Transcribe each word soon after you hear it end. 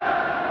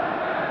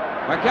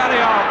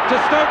Magalhaes to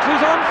Stokes,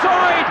 who's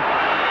onside.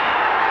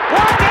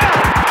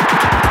 1-0.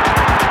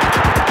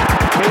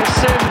 Here's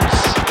Sims.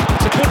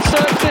 It's a good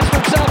serve this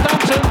from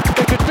Southampton.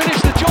 They could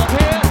finish the job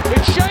here.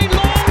 It's Shane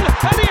Long,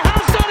 and he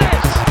has done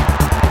it.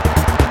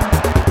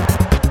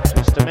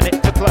 Just a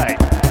minute to play.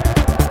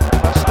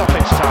 That's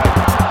stoppage time.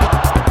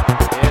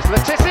 Here's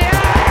Letizia.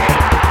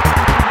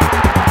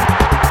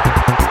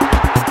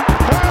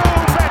 Who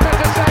better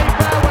to say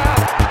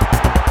farewell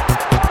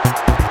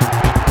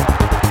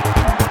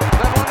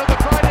than one of the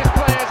finest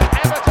players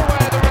ever to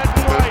wear the red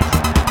and white.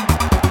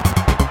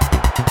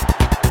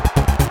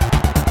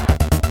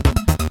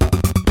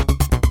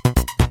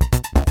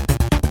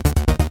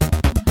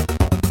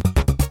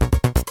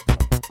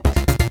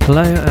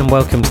 Hello and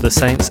welcome to the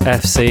Saints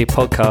FC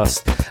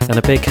podcast, and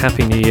a big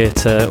happy new year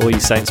to all you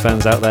Saints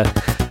fans out there.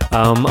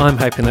 I'm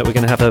hoping that we're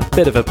going to have a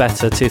bit of a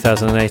better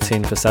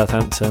 2018 for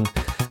Southampton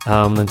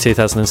than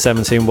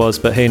 2017 was,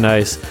 but who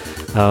knows?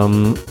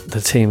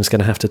 The team's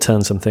going to have to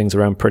turn some things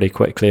around pretty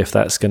quickly if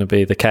that's going to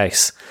be the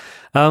case.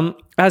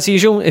 As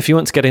usual, if you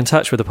want to get in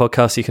touch with the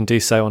podcast, you can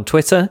do so on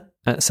Twitter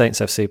at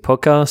SaintsFC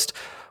Podcast,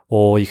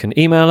 or you can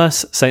email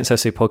us,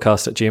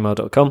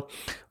 saintsfcpodcast@gmail.com.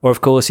 Or,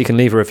 of course, you can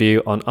leave a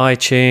review on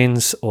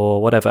iTunes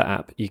or whatever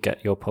app you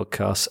get your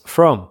podcasts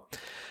from.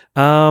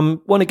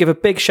 Want to give a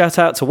big shout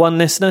out to one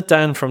listener,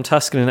 Dan from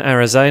Tucson in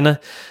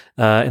Arizona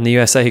in the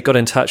USA, who got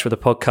in touch with the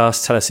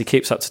podcast, tell us he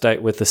keeps up to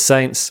date with the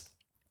Saints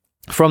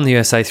from the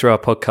USA through our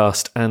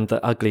podcast and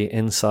the Ugly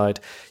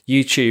Inside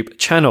YouTube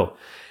channel.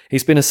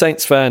 He's been a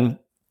Saints fan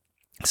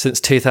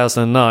since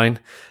 2009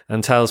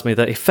 and tells me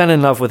that he fell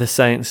in love with the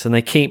Saints and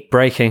they keep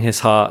breaking his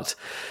heart,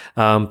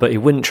 but he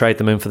wouldn't trade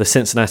them in for the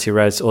Cincinnati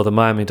Reds or the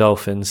Miami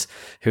Dolphins,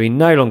 who he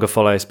no longer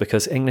follows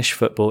because English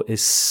football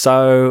is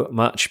so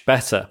much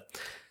better.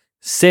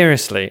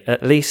 Seriously,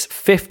 at least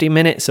 50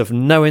 minutes of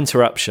no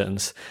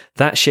interruptions.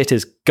 That shit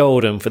is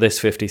golden for this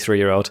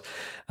 53-year-old.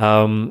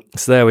 So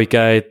there we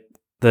go.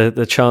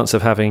 The chance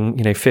of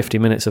having 50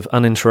 minutes of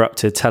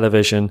uninterrupted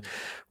television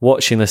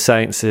watching the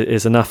Saints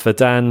is enough for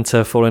Dan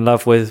to fall in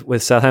love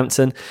with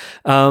Southampton.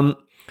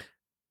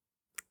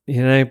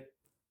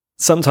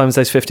 Sometimes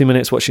those 50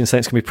 minutes watching the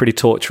Saints can be pretty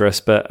torturous,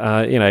 but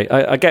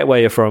I get where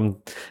you're from.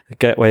 I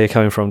get where you're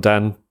coming from,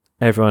 Dan.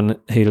 Everyone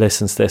who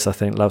listens to this, I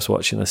think, loves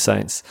watching the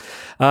Saints.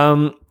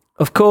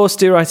 Of course,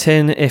 do write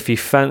in if you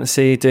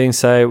fancy doing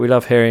so. We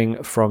love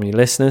hearing from you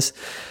listeners.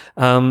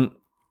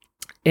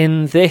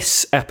 In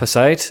this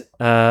episode,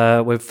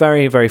 we're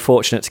very, very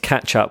fortunate to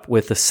catch up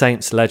with the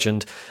Saints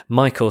legend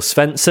Michael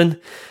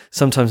Svensson,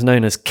 sometimes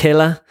known as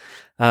Killer.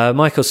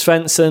 Michael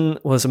Svensson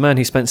was a man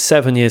who spent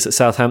 7 years at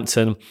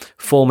Southampton,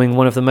 forming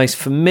one of the most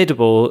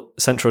formidable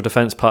central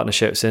defence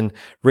partnerships in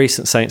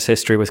recent Saints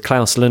history with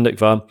Klaus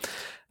Lundekvar.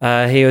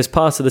 He was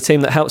part of the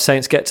team that helped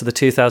Saints get to the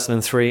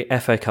 2003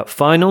 FA Cup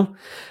final,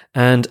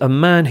 and a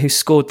man who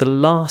scored the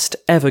last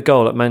ever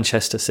goal at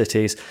Manchester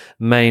City's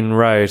Main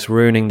Road,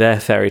 ruining their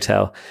fairy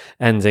tale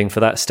ending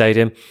for that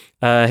stadium.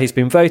 He's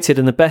been voted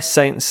in the best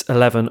Saints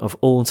 11 of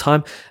all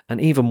time,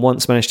 and even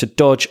once managed to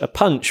dodge a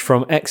punch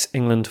from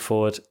ex-England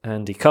forward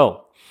Andy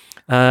Cole.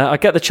 I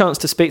get the chance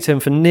to speak to him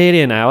for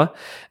nearly an hour,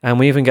 and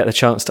we even get the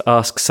chance to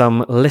ask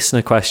some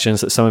listener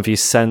questions that some of you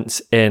sent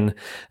in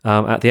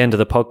at the end of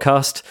the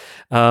podcast.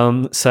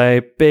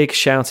 So big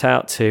shout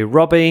out to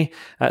Robbie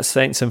at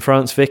Saints in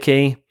France,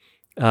 Vicky,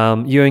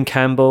 Ewan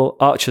Campbell,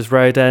 Archers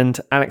Road End,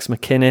 Alex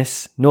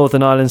McInnes,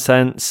 Northern Ireland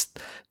Saints,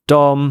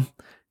 Dom,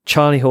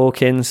 Charlie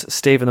Hawkins,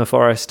 Stephen the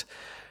Forest,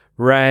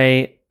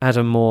 Ray,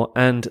 Adam Moore,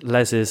 and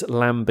Les's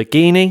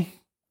Lamborghini.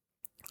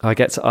 I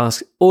get to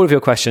ask all of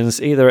your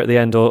questions either at the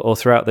end or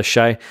throughout the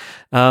show.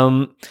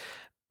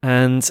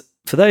 And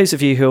for those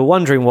of you who are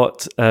wondering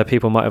what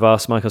people might have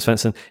asked Michael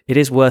Svensson, it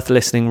is worth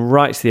listening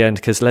right to the end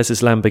because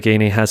Les's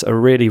Lamborghini has a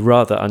really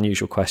rather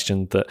unusual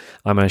question that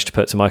I managed to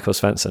put to Michael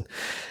Svensson.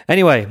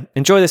 Anyway,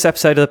 enjoy this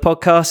episode of the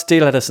podcast. Do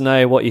let us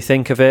know what you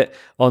think of it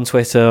on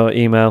Twitter or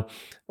email,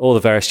 all the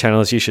various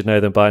channels. You should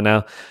know them by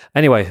now.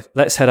 Anyway,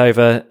 let's head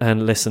over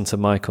and listen to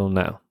Michael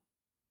now.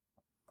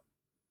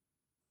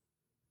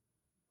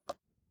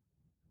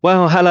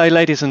 Well, hello,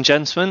 ladies and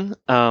gentlemen.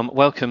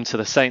 Welcome to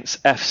the Saints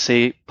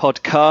FC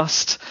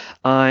podcast.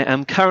 I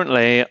am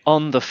currently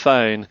on the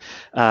phone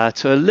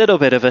to a little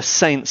bit of a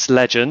Saints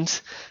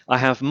legend. I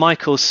have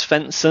Michael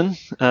Svensson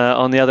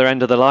on the other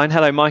end of the line.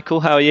 Hello,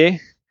 Michael. How are you?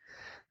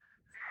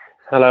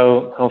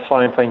 Hello. I'm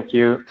fine, thank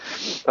you.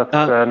 That's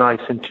nice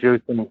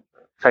introducing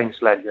Saints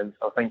legend,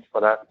 so thank you for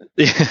that.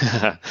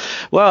 Yeah.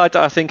 Well,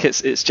 I think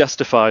it's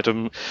justified,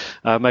 and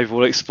maybe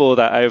we'll explore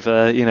that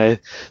over the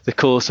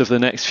course of the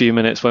next few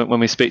minutes when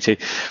we speak to you.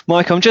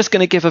 Mike, I'm just going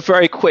to give a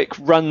very quick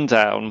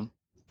rundown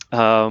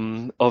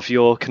of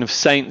your kind of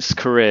Saints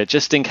career,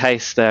 just in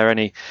case there are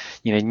any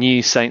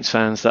new Saints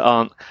fans that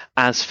aren't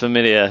as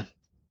familiar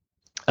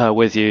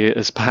with you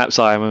as perhaps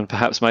I am and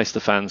perhaps most of the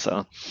fans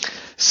are.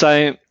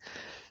 So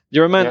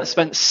you're a man that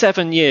spent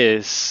 7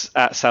 years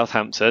at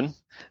Southampton.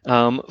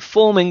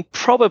 forming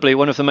probably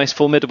one of the most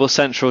formidable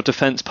central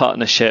defence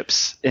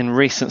partnerships in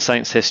recent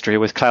Saints history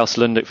with Klaus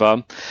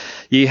Lundekvam.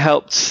 You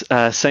helped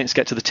Saints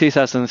get to the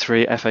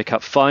 2003 FA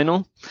Cup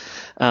final,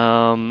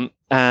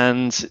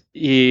 and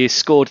you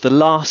scored the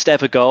last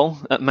ever goal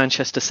at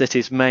Manchester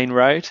City's Main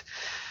Road.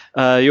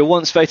 You were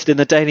once voted in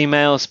the Daily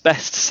Mail's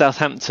best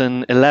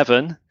Southampton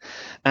 11,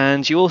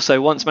 and you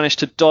also once managed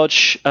to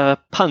dodge a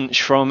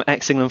punch from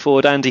ex-England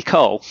forward Andy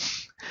Cole.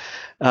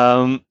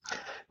 And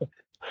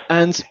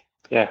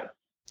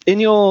in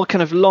your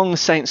kind of long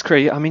Saints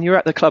career, I mean, you were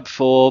at the club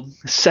for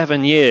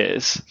 7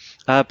 years,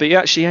 but you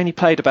actually only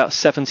played about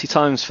 70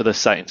 times for the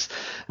Saints,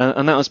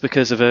 and that was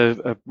because of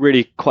a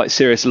really quite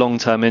serious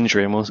long-term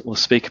injury, and we'll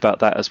speak about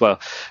that as well.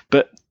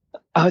 But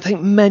I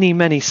think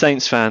many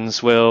Saints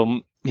fans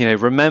will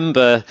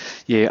remember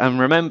you and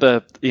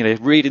remember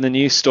reading the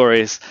news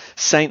stories.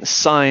 Saints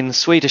sign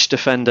Swedish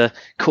defender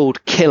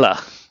called Killer,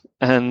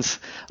 and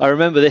I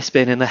remember this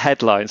being in the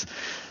headlines.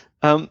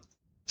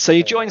 So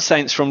you joined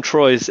Saints from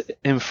Troyes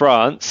in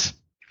France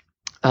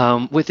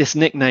with this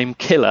nickname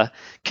Killer.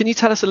 Can you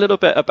tell us a little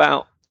bit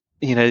about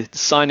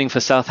signing for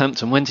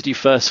Southampton? When did you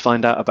first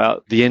find out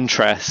about the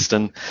interest,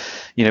 and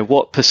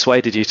what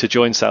persuaded you to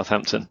join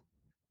Southampton?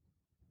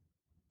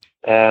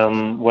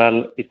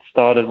 Well, it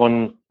started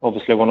when I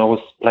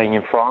was playing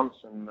in France,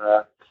 and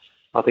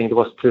I think it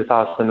was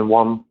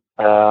 2001.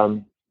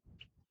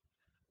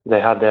 They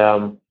had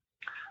a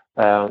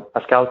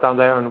scout down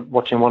there and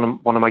watching one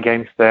of my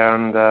games there,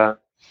 and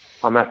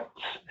I met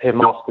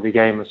him after the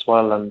game as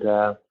well, and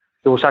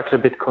he was actually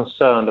a bit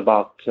concerned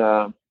about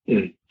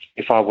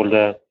if I would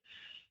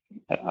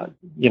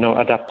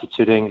adapt it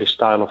to the English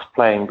style of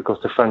playing, because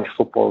the French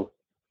football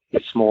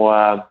is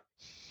more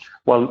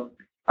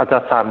at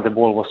that time, the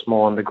ball was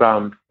more on the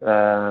ground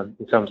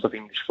in terms of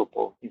English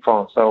football in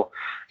France. So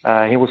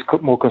he was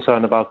more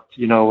concerned about,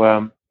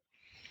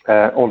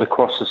 all the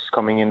crosses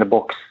coming in the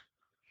box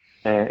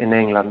in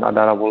England, and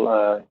that I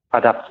will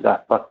adapt to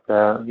that. But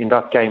in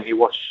that game he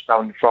watched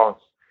down in France,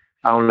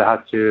 I only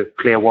had to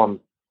clear one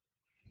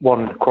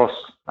cross,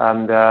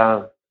 and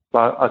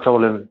but I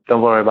told him,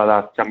 don't worry about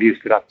that, I'm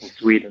used to that in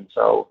Sweden.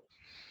 So,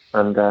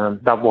 and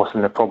that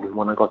wasn't a problem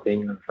when I got to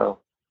England. So,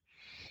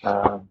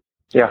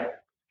 yeah.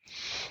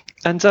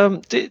 And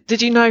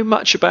did you know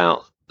much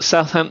about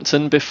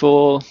Southampton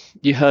before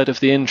you heard of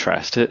the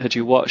interest? Had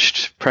you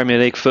watched Premier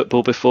League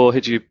football before?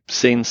 Had you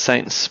seen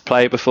Saints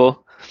play before?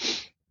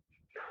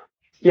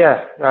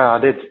 Yeah, I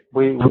did.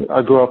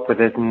 I grew up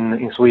with it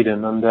in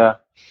Sweden, and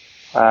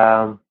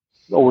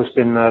always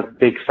been a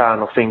big fan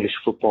of English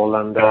football.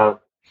 And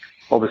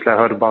obviously I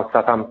heard about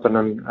Southampton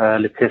and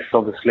Le Tiss,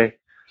 obviously.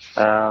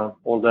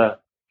 All the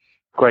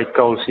great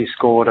goals he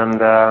scored, and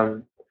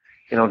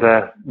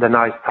the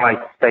nice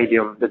tight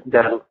stadium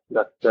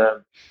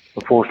that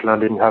unfortunately I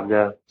didn't have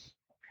the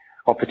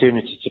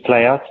opportunity to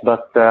play at.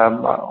 But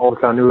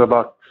also I knew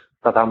about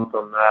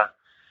Southampton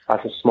as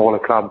a smaller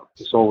club.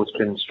 It's always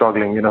been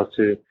struggling,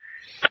 to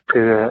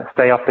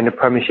stay up in the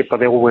Premiership, but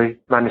they always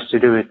managed to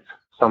do it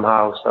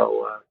somehow.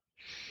 So,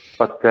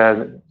 but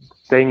the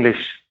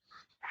English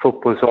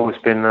football has always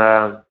been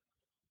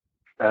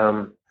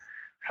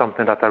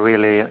something that I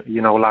really,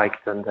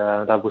 liked, and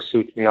that would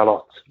suit me a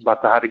lot.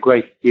 But I had a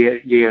great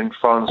year in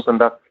France, and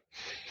that,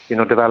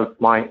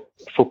 developed my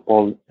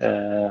football,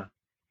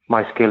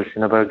 my skills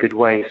in a very good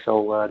way.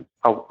 So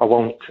I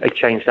won't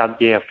exchange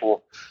that year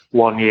for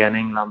 1 year in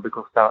England,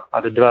 because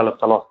I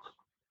developed a lot.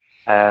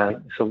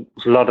 So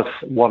it's a lot of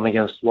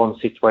 1-against-1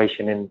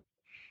 situation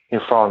in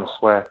France,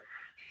 where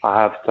I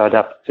have to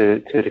adapt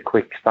to the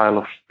quick style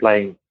of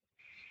playing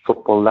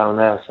football down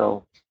there.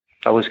 So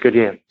that was a good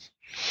year.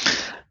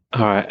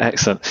 All right,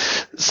 excellent.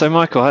 So,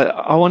 Michael,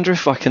 I wonder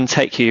if I can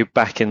take you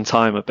back in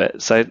time a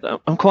bit. So,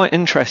 I'm quite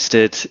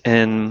interested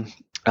in,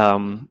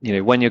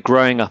 when you're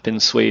growing up in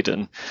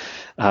Sweden,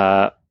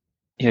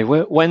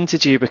 when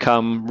did you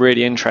become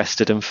really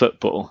interested in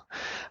football?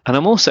 And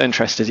I'm also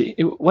interested,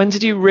 when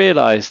did you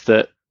realise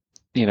that,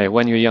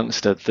 when you were a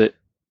youngster, that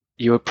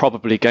you were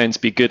probably going to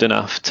be good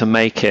enough to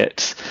make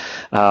it,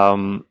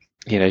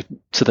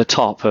 to the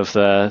top of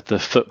the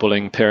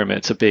footballing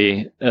pyramid, to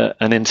be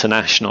an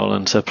international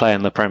and to play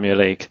in the Premier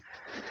League?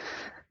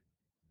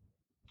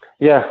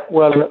 Yeah,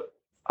 well,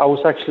 I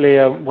was actually,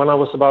 when I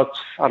was about,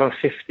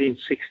 15,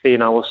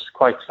 16, I was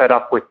quite fed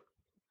up with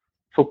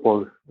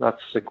football.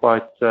 That's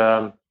quite,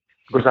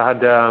 because I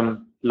had a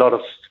lot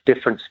of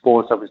different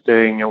sports I was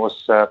doing. I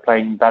was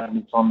playing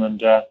badminton and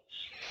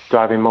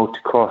driving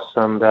motocross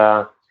and,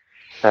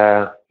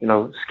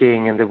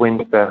 skiing in the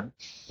winter,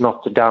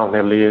 not the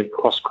downhill,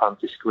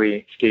 cross-country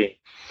skiing.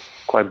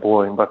 Quite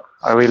boring, but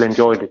I really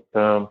enjoyed it.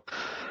 So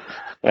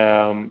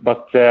I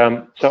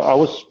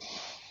was,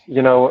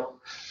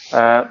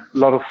 a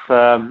lot of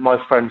my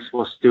friends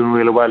was doing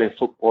really well in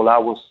football. I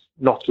was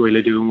not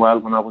really doing well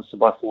when I was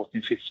about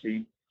 14,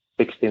 15,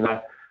 16.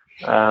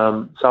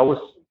 So I was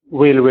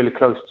really, really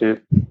close to,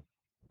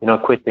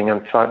 quitting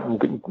and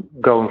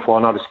going for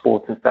another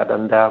sport instead.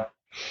 And there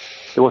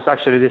was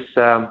actually this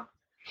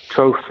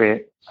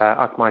trophy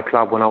at my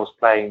club when I was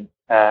playing,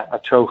 a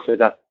trophy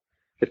that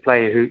the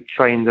player who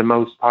trained the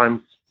most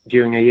times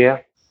during a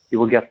year. You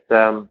will get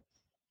your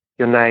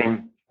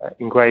name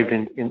engraved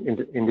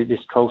in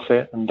this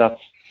trophy, and that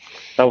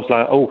was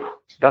like, oh,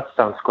 that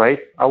sounds great.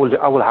 I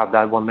will have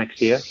that one next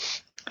year.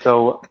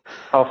 So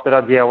after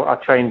that year, I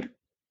trained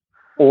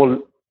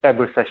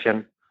every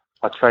session.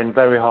 I trained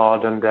very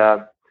hard, and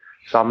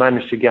so I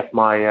managed to get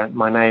my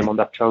name on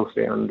that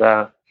trophy, and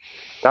that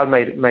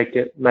made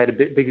a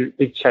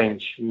big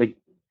change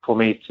for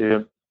me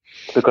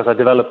because I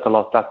developed a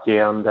lot that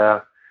year,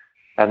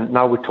 and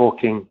now we're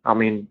talking. I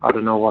mean, I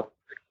don't know what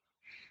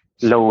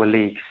lower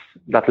leagues,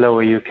 that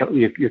lower you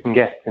can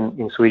get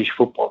in Swedish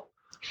football,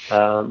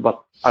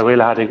 but I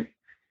really had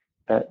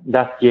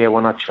that year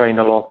when I trained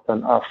a lot,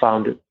 and I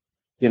found it,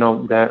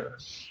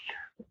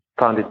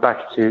 found it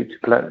back to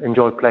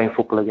enjoy playing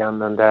football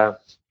again, and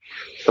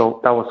so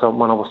that was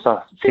when I was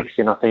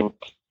 16, I think.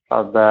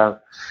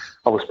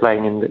 I was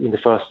playing in the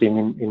first team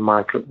in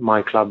my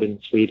club in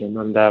Sweden,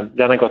 and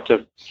then I got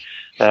an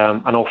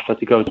offer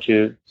to go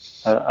to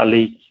a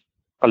League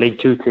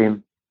Two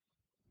team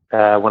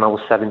when I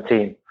was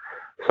 17.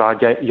 So I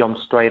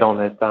jumped straight on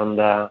it, and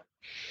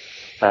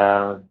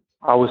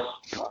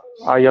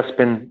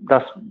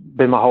that's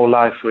been my whole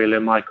life really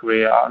in my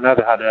career. I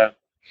never had a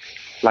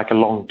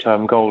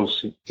long-term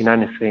goals in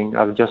anything.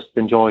 I just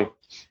enjoy.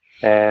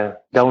 The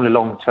only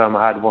long-term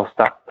I had was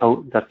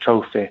that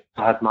trophy.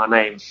 I had my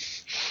name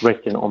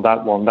written on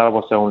that one. That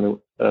was the only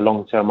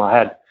long-term I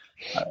had.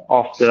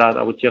 After that,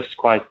 I was just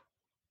quite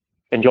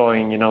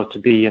enjoying, to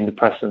be in the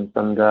present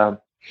and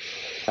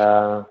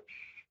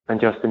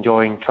just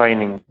enjoying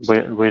training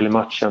really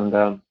much. And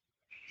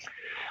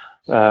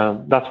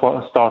that's what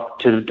I started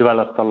to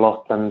develop a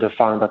lot, and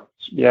found that,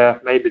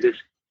 maybe this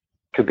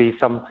could be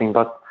something,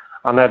 but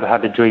I never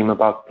had a dream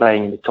about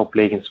playing in the top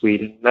league in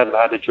Sweden. Never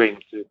had a dream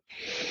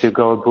to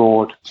go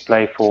abroad to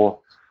play for,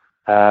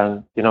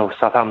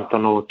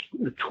 Southampton or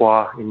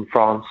Troyes in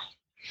France,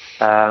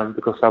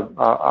 because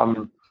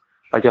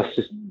I just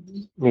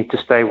need to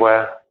stay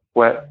where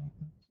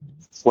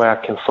I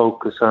can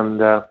focus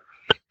and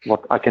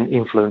what I can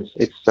influence.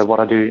 It's what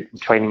I do in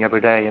training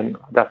every day, and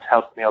that's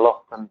helped me a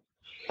lot. And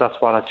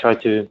that's what I try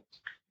to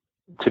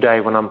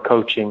today when I'm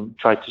coaching.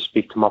 Try to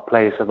speak to my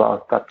players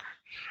about that.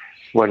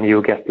 When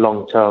you get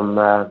long-term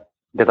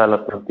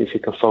development, if you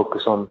can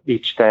focus on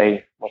each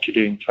day what you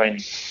do in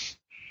training.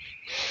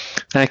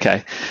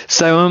 Okay,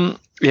 so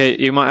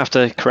you might have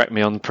to correct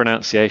me on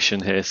pronunciation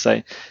here.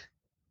 So,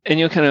 in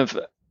your kind of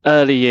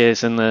early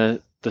years in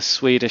the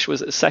Swedish,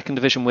 was it second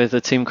division with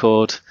a team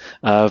called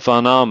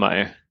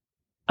Värnamo,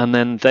 and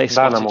then they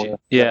spotted you,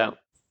 yeah,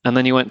 and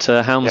then you went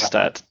to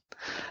Halmstad.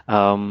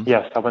 Yeah.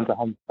 Yes, I went to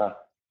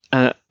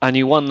Halmstad, and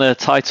you won the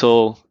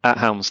title at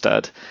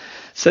Halmstad.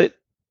 So,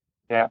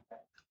 yeah.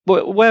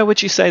 Where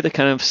would you say the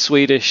kind of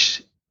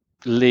Swedish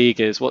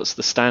league is? What's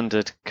the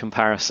standard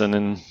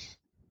comparison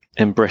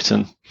in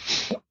Britain?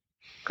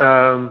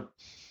 I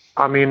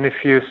mean,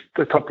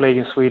 the top league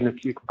in Sweden,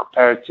 if you can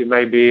compare it to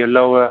maybe a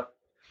lower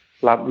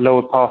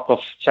part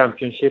of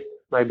championship,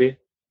 maybe.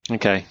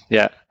 Okay,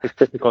 yeah. It's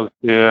difficult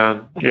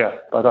to,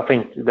 but I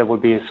think there will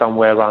be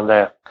somewhere around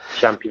there,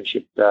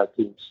 championship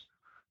teams.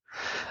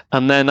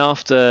 And then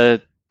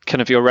after kind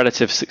of your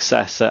relative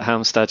success at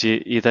Halmstad,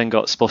 you then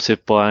got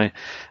spotted by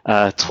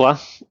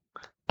Troyes,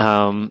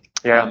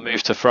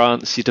 moved to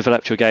France, you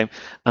developed your game,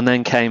 and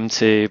then came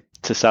to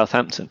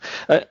Southampton.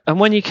 And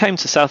when you came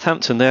to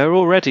Southampton, there were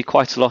already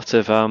quite a lot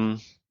of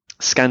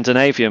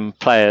Scandinavian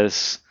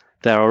players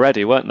there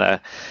already, weren't there?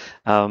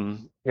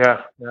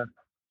 Yeah.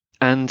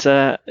 And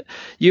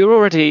you were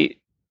already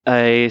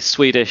a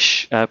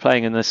Swedish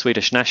playing in the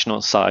Swedish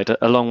national side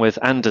along with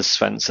Anders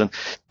Svensson.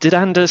 Did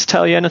Anders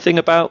tell you anything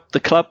about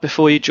the club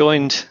before you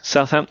joined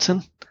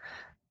Southampton?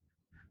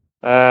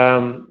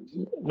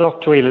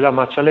 Not really that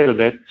much. A little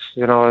bit,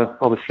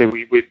 Obviously,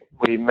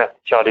 we met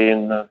each other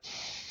in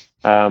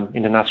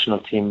the national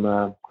team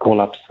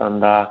call-ups,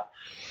 and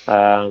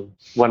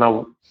when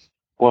I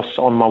was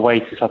on my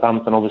way to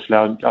Southampton, obviously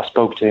I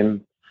spoke to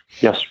him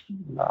just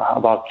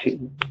about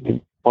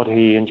what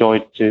he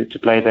enjoyed to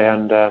play there,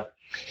 and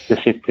the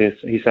cities.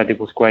 He said it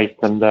was great,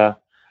 and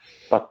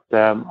but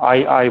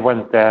I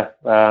went there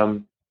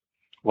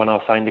when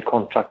I signed the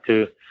contract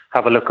to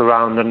have a look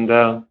around, and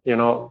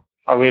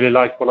I really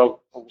liked what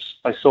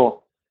I saw.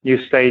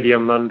 New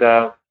stadium and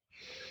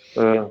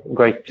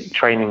great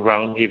training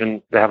ground.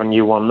 Even they have a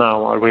new one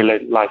now. I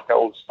really like the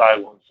old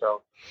style one.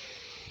 So,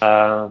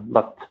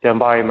 but the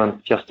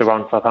environment just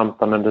around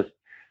Southampton and the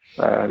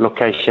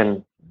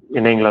location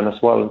in England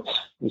as well,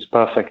 it's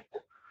perfect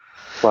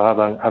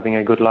for having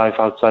a good life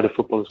outside of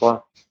football as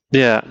well.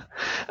 Yeah.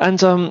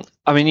 And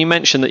I mean, you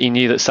mentioned that you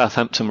knew that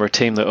Southampton were a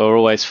team that were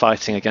always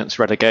fighting against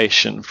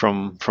relegation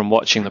from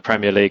watching the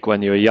Premier League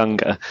when you were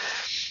younger.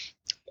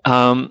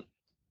 Were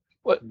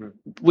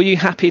you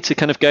happy to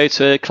kind of go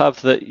to a club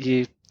that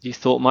you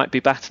thought might be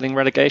battling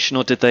relegation,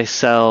 or did they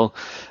sell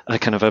a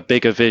kind of a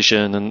bigger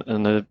vision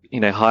and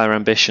higher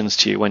ambitions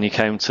to you when you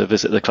came to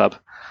visit the club?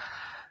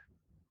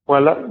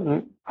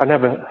 Well, I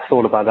never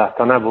thought about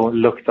that. I never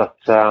looked at,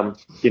 I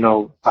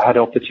had the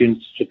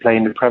opportunity to play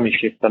in the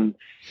Premiership, and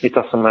it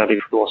doesn't matter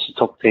if it was a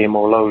top team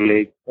or lower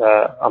league.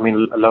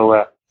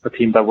 A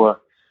team that were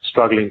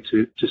struggling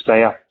to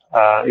stay up.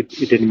 It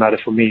didn't matter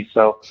for me,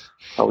 so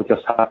I was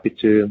just happy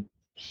to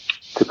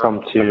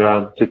come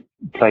to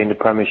play in the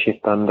Premiership,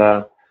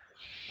 and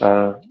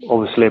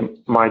obviously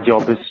my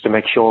job is to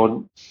make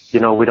sure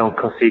we don't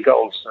concede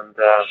goals, and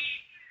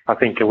I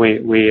think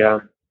we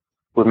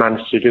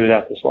managed to do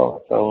that as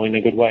well, so in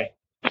a good way.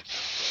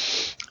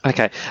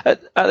 Okay,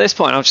 at this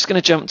point I'm just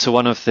going to jump to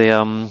one of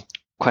the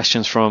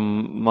questions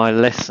from my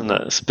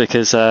listeners,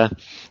 because I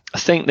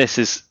think this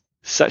is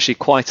actually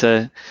quite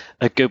a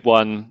good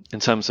one in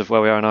terms of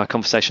where we are in our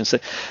conversation. So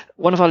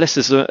one of our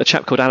listeners, a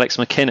chap called Alex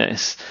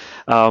McInnes,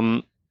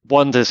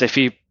 wonders if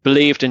you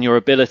believed in your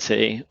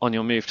ability on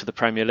your move to the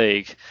Premier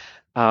League.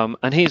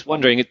 And he's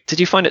wondering, did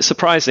you find it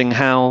surprising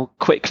how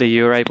quickly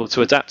you were able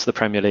to adapt to the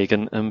Premier League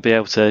and be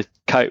able to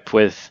cope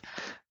with,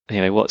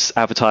 what's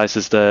advertised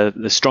as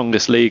the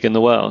strongest league in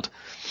the world?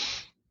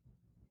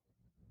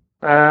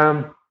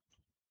 No,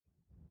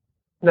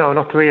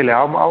 not really.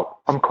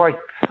 I'm quite,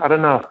 I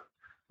don't know.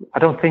 I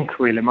don't think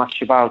really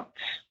much about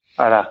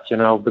that,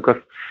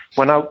 because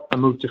when I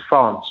moved to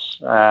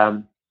France,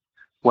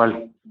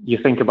 you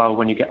think about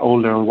when you get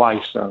older and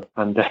wiser,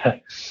 and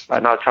I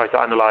try to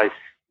analyze,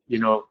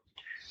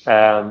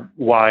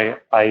 why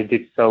I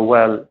did so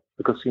well,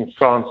 because in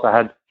France I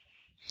had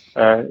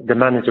the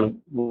manager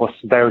was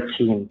very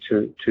keen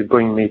to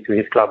bring me to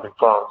his club in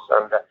France,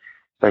 and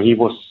so he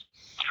was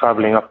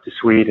traveling up to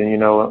Sweden,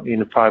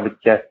 in a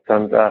private jet,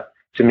 and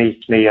to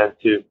meet me and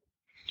to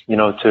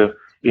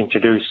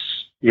introduce,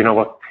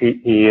 what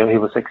he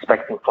was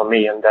expecting from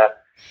me,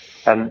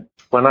 and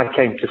when I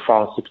came to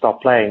France to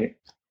start playing,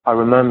 I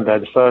remember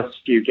the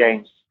first few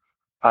games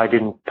I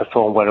didn't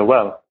perform very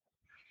well.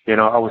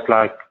 I was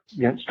like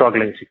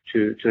struggling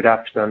to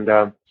adapt, and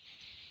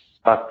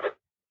but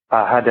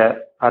I had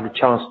a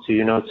chance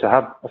to to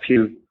have a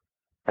few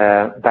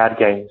bad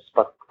games,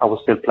 but I was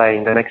still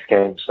playing the next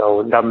game,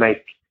 so that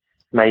made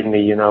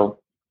me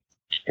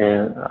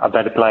a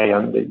better player,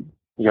 and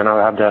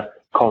have the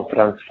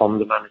confidence from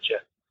the manager.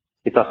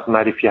 It doesn't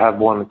matter if you have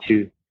one or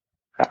two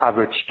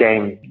average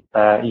game,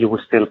 you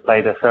will still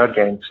play the third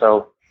game.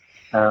 So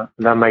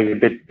that made a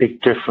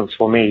big difference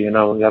for me. You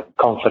have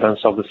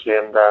confidence, obviously,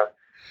 and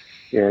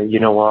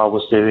what I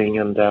was doing.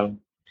 And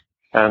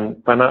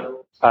when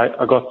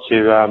I got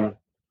to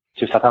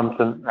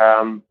Southampton,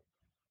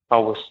 I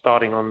was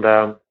starting on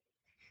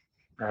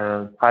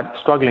I'm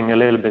struggling a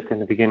little bit in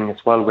the beginning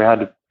as well. We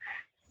had a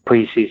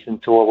pre-season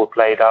tour. We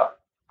played at,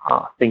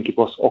 I think it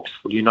was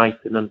Oxford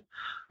United, and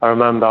I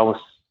remember I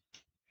was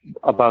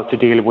about to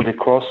deal with a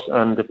cross,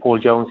 and Paul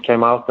Jones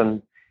came out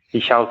and he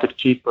shouted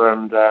keeper,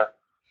 and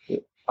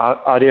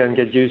I didn't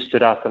get used to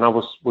that, and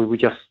we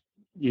just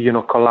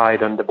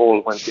collide, and the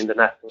ball went in the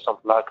net or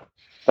something like that.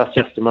 That's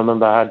just I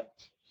remember I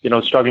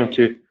had struggling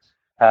to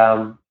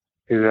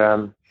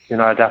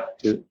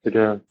adapt to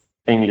the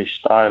English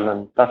style,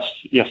 and that's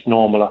just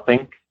normal, I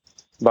think.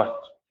 But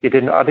I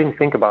didn't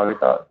think about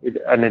it,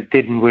 and it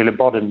didn't really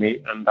bother me,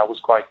 and I was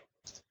quite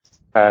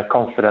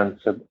confident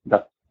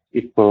that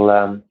it will,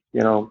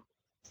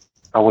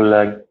 I will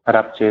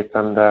adapt to it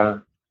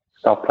and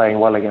start playing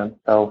well again.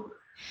 So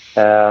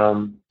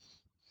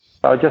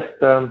I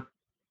just,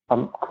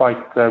 I'm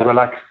quite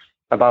relaxed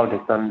about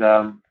it,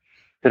 and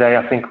today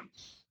I think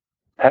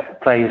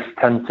players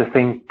tend to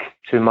think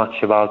too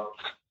much about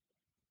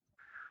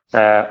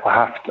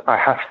I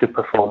have to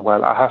perform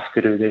well, I have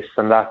to do this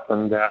and that,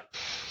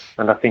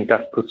 and I think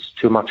that puts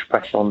too much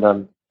pressure on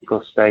them,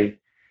 because they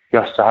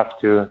just have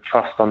to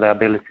trust on their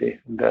ability.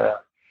 And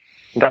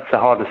that's the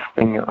hardest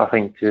thing, I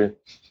think, to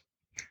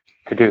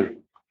do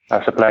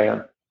as a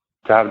player,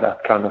 to have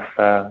that kind of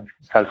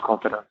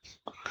self-confidence.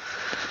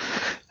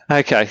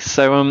 Okay,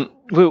 so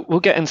we'll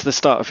get into the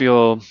start of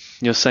your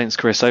Saints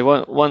career.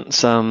 So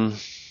once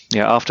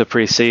after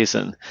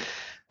pre-season,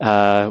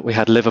 we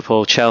had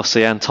Liverpool,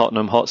 Chelsea, and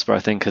Tottenham Hotspur, I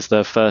think, as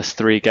the first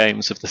 3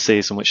 games of the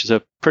season, which is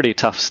a pretty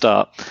tough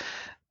start.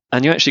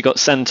 And you actually got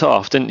sent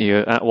off, didn't you,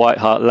 at White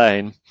Hart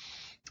Lane?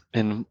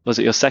 Was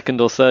it your second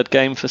or third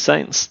game for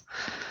Saints?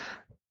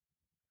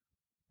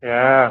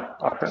 Yeah,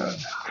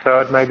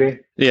 third maybe.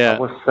 Yeah, I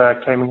was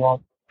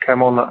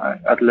came on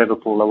at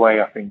Liverpool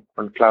away, I think,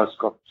 when Klaus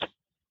got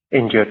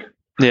injured.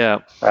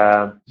 Yeah,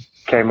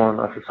 came on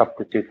as a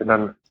substitute, and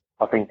then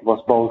I think it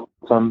was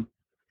Bolton.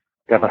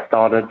 Then I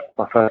started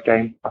my first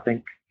game, I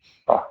think.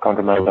 I can't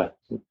remember.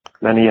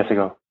 Many years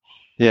ago.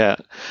 Yeah.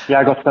 Yeah,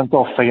 I got sent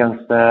off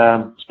against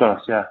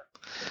Spurs, yeah.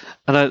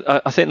 And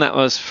I think that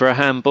was for a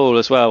handball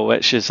as well,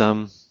 which is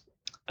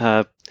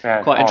quite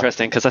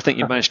interesting, because I think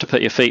you managed to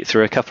put your feet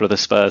through a couple of the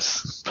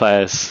Spurs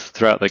players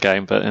throughout the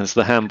game, but it's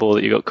the handball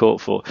that you got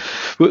caught for.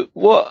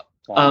 What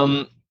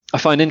I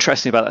find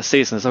interesting about that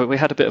season is that we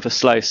had a bit of a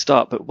slow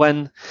start, but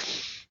then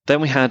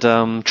we had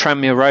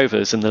Tranmere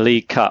Rovers in the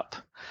League Cup,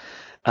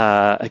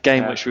 a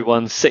game which we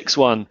won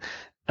 6-1,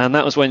 and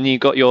that was when you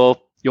got your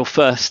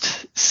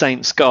first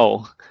Saints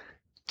goal.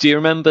 Do you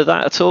remember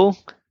that at all?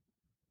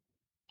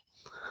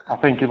 I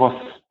think it was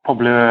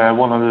probably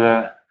one of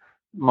the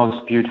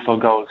most beautiful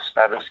goals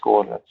ever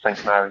scored at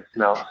St. Mary's.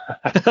 No,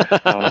 no,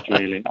 not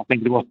really. I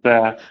think it was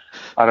I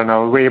don't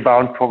know,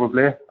 rebound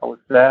probably. I was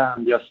there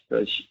and just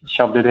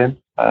shoved it in.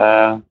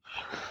 I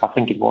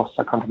think it was.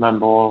 I can't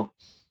remember.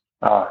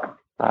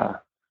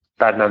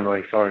 Bad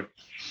memory. Sorry.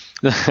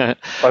 But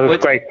it was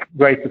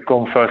great to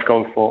score first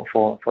goal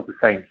for the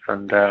Saints.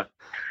 And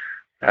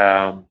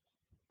I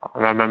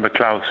remember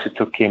Klaus. It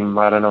took him,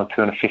 I don't know,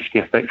 250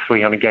 or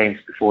 300 games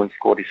before he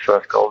scored his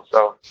first goal.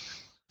 So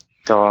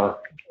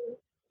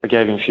I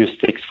gave him a few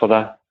sticks for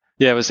that.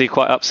 Yeah, was he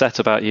quite upset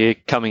about you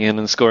coming in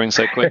and scoring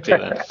so quickly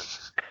then?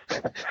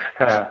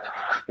 Yeah,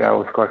 it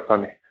was quite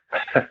funny.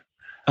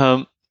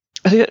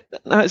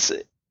 That's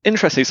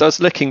interesting. So I was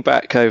looking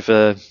back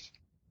over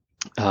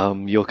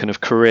your kind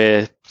of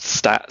career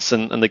stats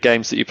and the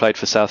games that you played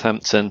for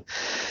Southampton,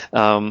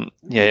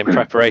 in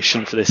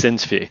preparation for this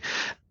interview.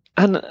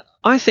 And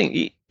I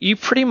think you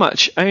pretty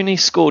much only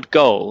scored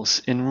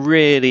goals in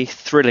really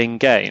thrilling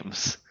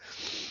games.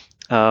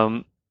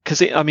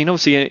 Because,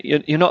 obviously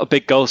you're not a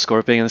big goal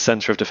scorer being in the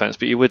centre of defence,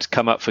 but you would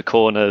come up for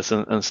corners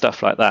and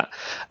stuff like that.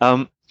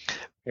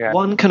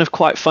 One kind of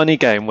quite funny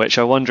game, which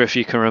I wonder if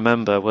you can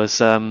remember,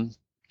 was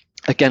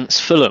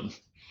against Fulham.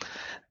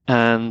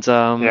 And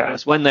it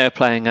was when they were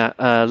playing at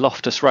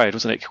Loftus Road,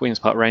 wasn't it? Queen's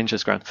Park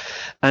Rangers ground.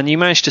 And you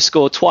managed to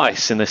score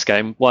twice in this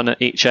game, one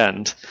at each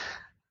end.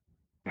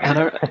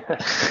 And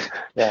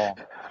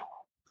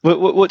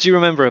what do you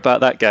remember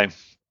about that game?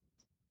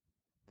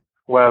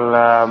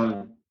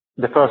 Well,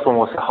 the first one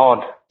was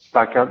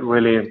a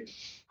really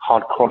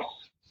hard cross,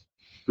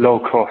 low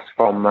cross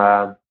from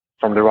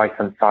the right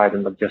hand side,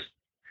 and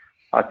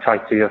I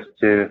tried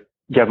to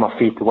get my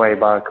feet away,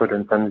 but I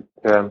couldn't, and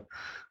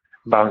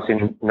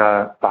bouncing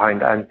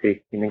behind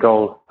Antti in the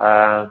goal.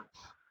 But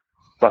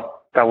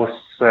that was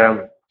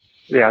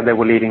they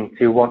were leading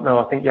 2-1. No,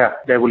 I think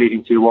they were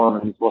leading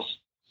 2-1, and it was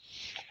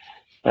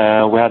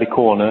we had a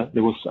corner.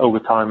 There was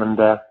overtime, and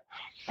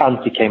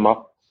Antti came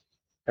up.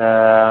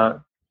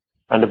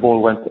 And the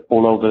ball went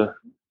all over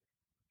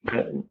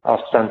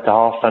our centre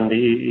half, and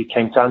he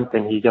came to Antti,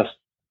 and he just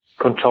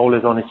controlled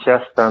it on his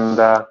chest and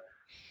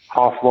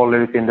half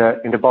volleyed it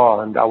in the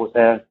bar, and I was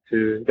there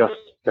to just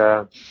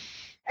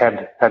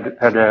head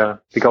the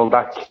goal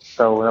back.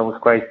 So that was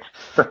great.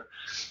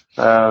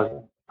 I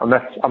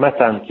met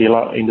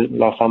Antti in the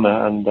last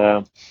summer, and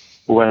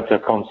we went to a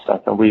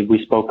concert, and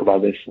we spoke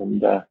about this,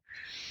 and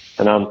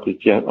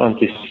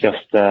Antti's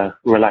just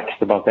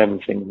relaxed about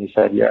everything, and he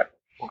said,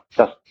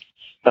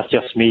 that's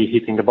just me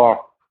hitting the bar,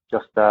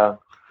 just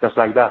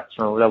like that.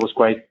 So that was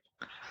great.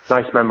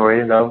 Nice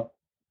memory, though.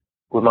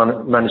 We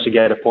managed to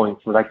get a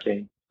point from that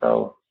game.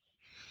 So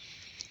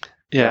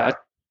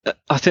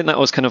I think that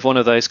was kind of one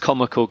of those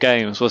comical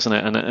games, wasn't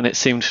it? And it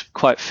seemed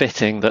quite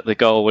fitting that the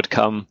goal would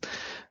come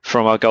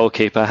from our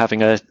goalkeeper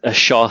having a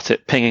shot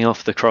at pinging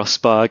off the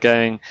crossbar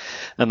going,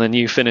 and then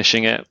you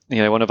finishing it,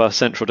 one of our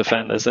central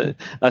defenders,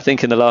 I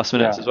think in the last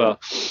minutes as well.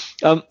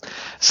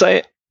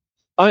 So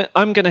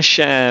I'm going to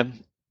share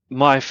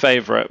my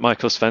favourite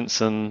Michael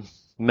Svensson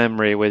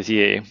memory with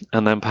you,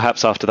 and then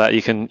perhaps after that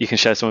you can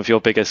share some of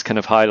your biggest kind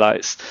of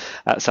highlights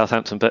at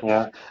Southampton.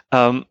 But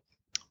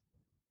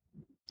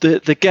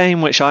the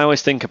game which I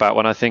always think about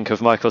when I think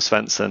of Michael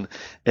Svensson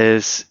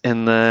is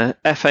in the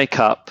FA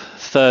Cup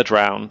third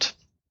round,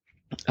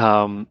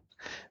 and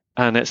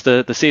it's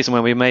the season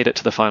when we made it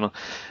to the final,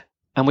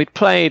 and we'd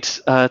played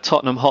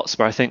Tottenham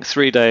Hotspur, I think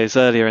 3 days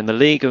earlier in the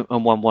league,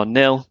 and won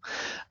 1-0,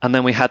 and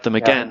then we had them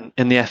again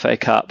in the FA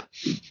Cup.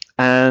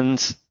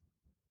 And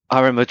I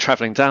remember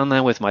travelling down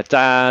there with my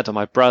dad and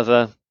my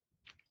brother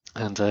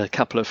and a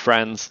couple of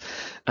friends,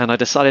 and I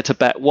decided to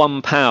bet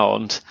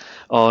 £1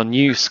 on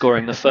you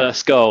scoring the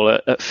first goal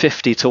at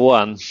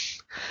 50-1.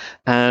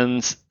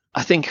 And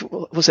I think,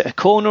 was it a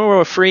corner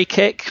or a free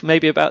kick,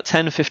 maybe about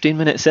 10-15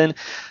 minutes in,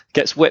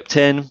 gets whipped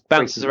in,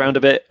 bounces around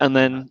a bit, and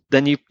then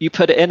you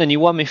put it in and you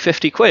won me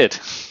 50 quid.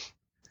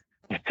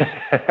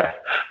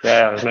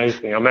 Yeah,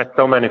 amazing. I met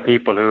so many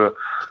people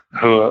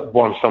who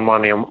won some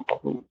money on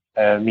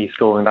me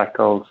scoring that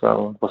goal,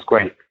 so it was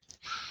great.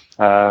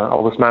 I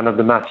was man of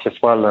the match as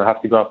well. I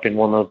have to go up in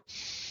one of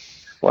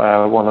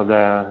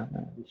the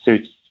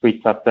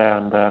suites up there,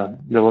 and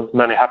there was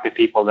many happy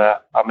people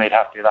there. I made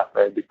happy that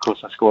day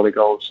because I scored a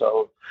goal,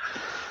 so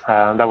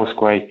that was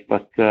great.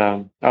 But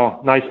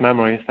nice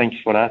memory. Thanks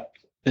for that.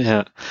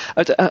 Yeah,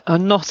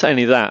 and not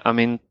only that, I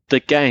mean, the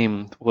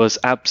game was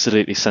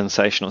absolutely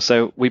sensational.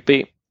 So we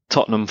beat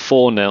Tottenham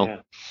 4-0.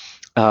 Yeah.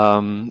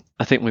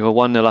 I think we were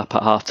 1-0 up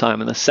at half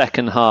time. In the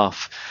second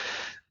half,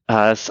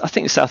 I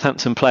think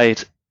Southampton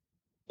played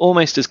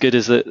almost as good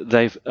as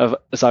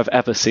I've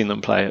ever seen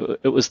them play.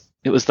 It was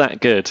that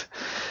good.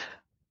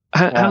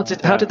 How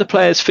did the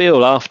players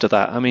feel after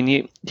that? I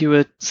mean, you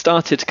were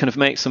started to kind of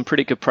make some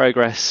pretty good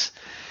progress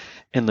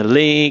in the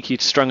league.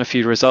 You'd strung a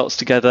few results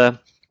together.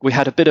 We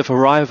had a bit of a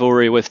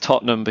rivalry with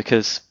Tottenham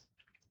because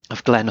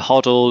of Glenn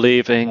Hoddle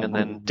leaving, and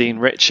then Dean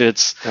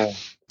Richards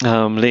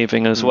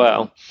leaving as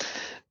well.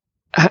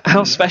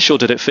 How special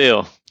did it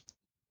feel?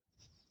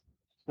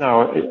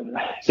 No,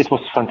 it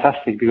was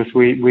fantastic because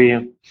we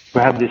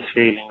had this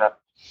feeling that,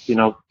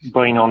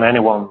 bring on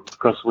anyone,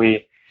 because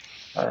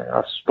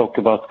I spoke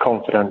about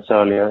confidence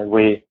earlier.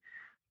 We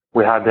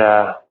had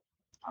a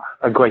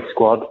great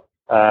squad,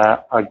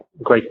 a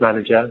great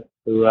manager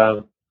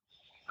who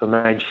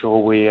made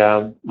sure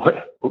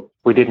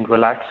we didn't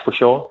relax for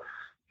sure.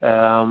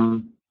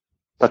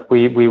 But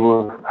we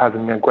were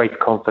having a great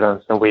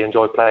confidence and we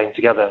enjoyed playing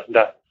together.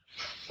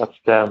 That's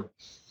the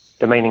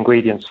main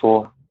ingredients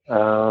for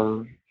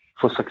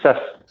success.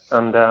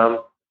 And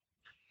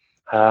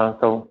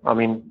so, I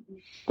mean,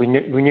 we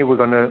knew we were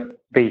going to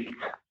beat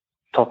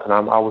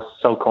Tottenham. I was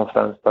so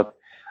confident, but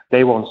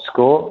they won't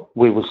score,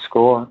 we will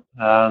score,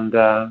 and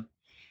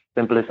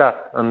simple as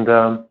that. And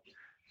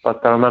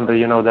but I remember,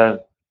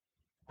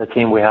 the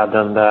team we had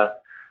and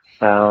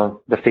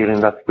the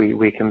feeling that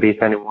we can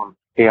beat anyone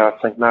here at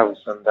St.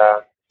 Mary's, and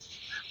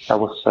that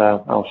was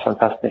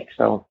fantastic.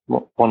 So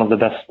one of the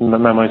best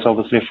memories,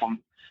 obviously,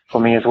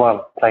 for me as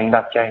well, playing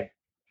that game.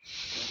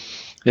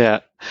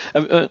 Yeah.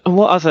 And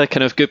what other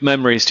kind of good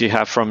memories do you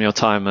have from your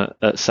time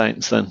at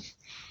Saints then?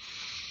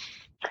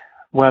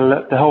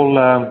 Well, the whole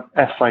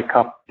FA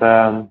Cup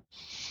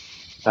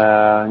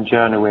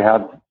journey we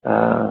had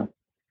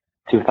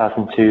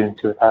 2002,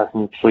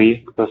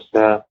 2003, because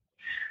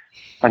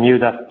I knew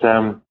that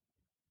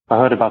I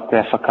heard about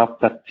the FA Cup,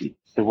 that it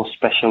was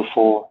special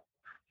for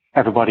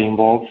everybody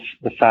involved,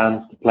 the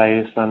fans, the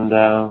players, and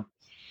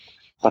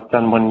but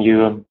then when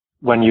you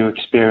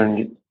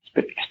experience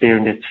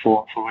it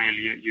for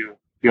real,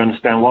 you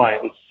understand why.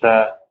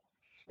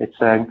 It's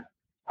an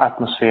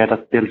atmosphere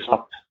that builds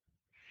up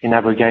in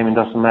every game. It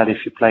doesn't matter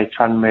if you play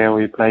Tranmere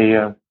or you play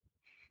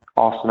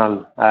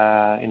Arsenal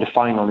in the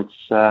final.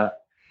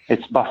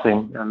 It's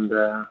buzzing, and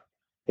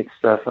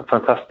it's a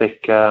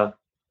fantastic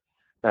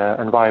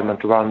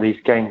environment around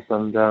these games,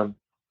 and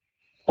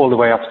all the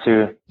way up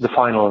to the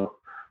final.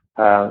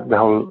 The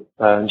whole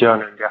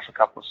journey in the FA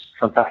Cup was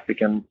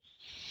fantastic, and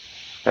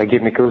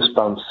give me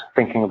goosebumps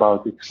thinking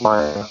about it.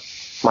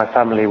 My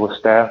family was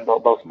there,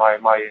 both my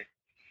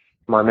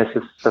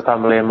missus'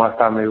 family and my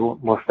family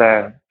was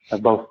there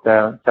at both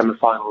the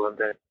semi-final and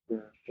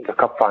the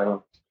cup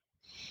final,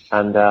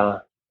 and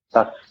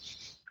that's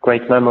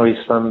great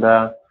memories, and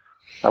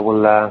I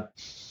will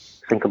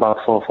think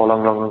about for a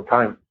long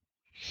time.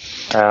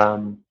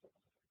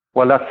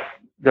 Well,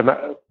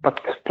 but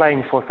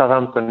playing for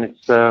Southampton,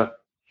 it's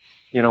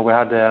we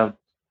had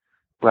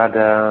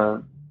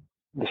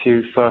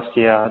the first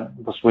year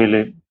was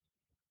really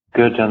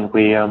good, and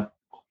we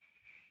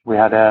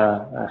had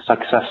a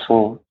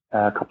successful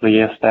couple of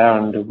years there,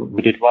 and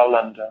we did well.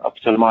 And up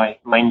till my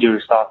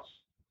injury starts,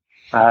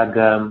 I had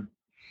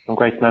some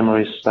great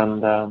memories,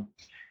 and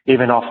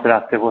even after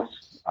that, there was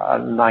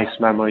nice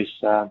memories,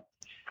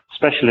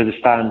 especially the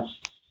fans.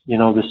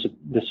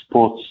 The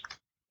support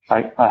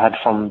I had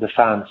from the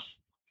fans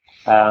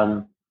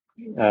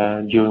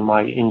during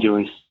my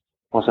injuries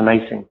was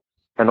amazing,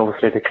 and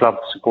obviously the club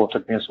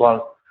supported me as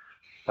well.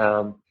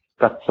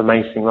 That's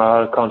amazing.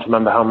 I can't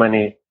remember how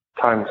many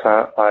times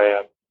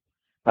I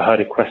heard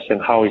a question,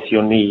 "How is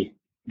your knee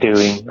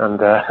doing?"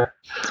 And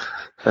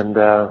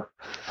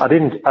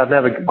I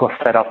never got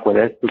fed up with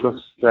it,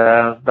 because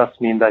that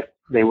means that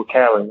they were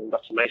caring, and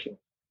that's amazing.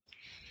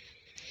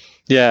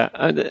 Yeah,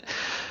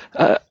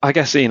 I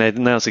guess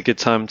now's a good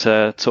time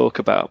to talk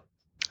about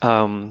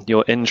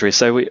your injury.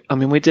 So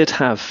we did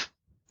have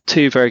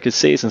two very good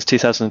seasons,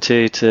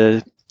 2002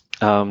 to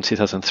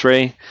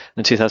 2003,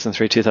 and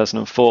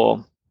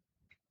 2003-2004.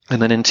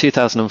 And then in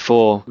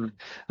 2004,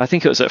 I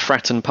think it was at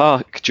Fratton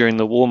Park during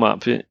the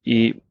warm-up,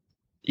 you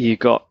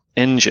got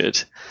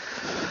injured.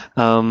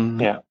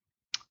 Yeah.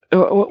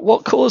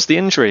 What caused the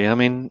injury? I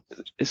mean,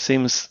 it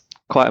seems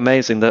quite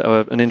amazing that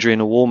an injury in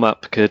a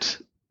warm-up could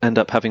end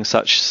up having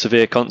such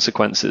severe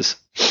consequences.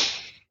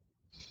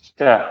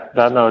 Yeah,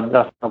 that's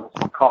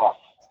my calf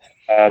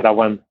that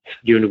went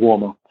during the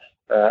warm-up.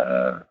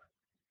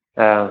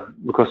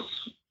 Because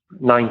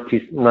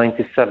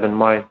 97,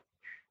 my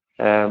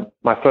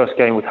first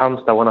game with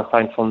Halmstad, when I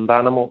signed from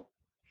Värnamo,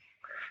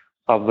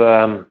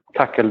 I've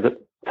tackled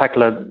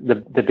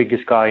the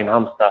biggest guy in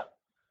Halmstad.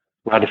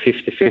 We had a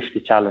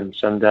 50-50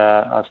 challenge, and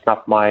I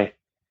snapped my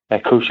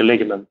cruciate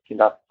ligament in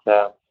that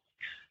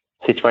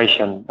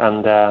situation,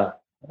 and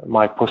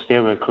my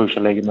posterior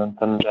cruciate ligament,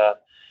 and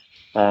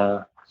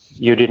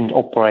you didn't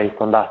operate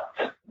on that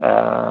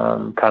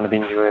kind of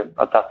injury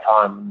at that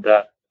time. And,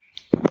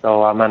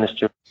 so I managed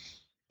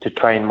to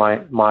train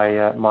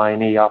my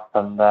knee up,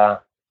 and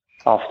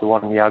after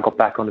 1 year I got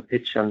back on the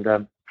pitch,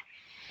 and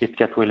it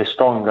got really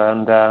stronger.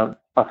 And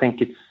I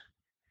think it's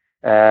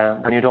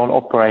when you don't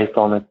operate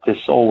on it,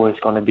 there's always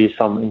going to be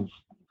some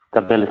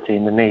instability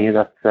in the knee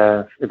that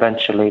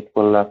eventually it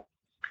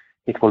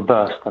will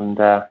burst. And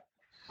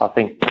I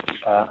think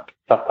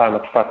that time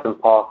at Fratton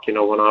Park,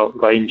 when I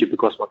got injured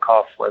because my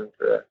calf went,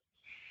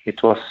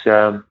 it was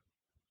a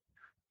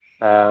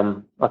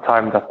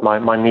time that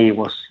my knee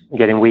was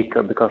getting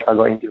weaker because I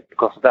got injured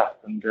because of that.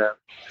 And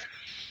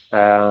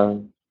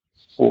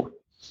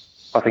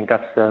I think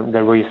that's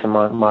the reason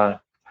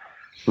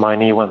my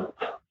knee went.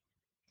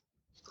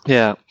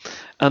 Yeah,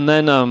 and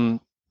then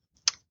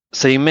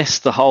so you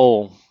missed the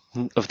whole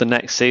of the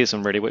next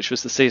season, really, which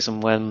was the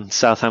season when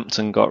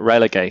Southampton got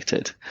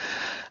relegated.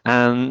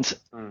 And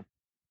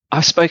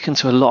I've spoken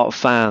to a lot of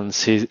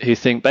fans who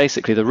think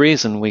basically the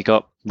reason we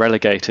got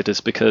relegated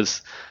is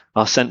because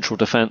our central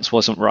defence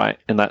wasn't right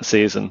in that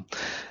season.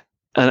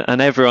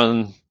 And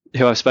everyone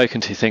who I've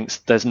spoken to thinks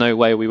there's no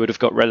way we would have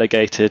got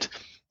relegated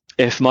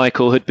if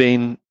Michael had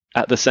been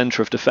at the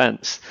centre of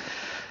defence.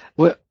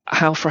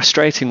 How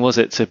frustrating was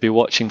it to be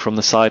watching from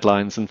the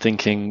sidelines and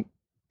thinking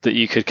that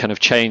you could kind of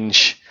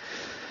change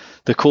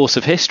the course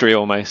of history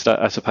almost,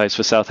 I suppose,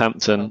 for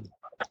Southampton?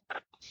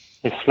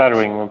 It's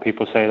flattering when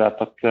people say that,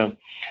 but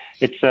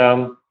it's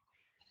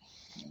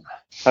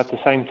at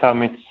the same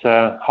time it's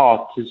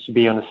hard to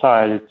be on the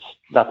side.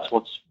 That's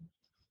what's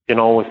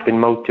always been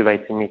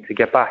motivating me to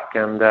get back,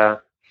 and I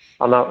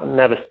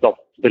never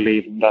stopped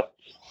believing that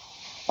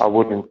I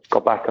wouldn't go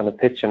back on the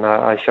pitch, and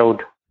I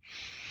showed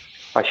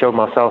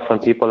myself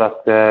and people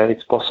that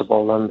it's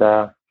possible, and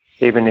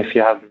even if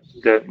you have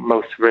the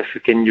most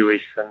horrific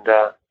injuries, and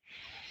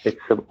it's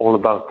all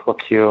about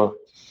what's in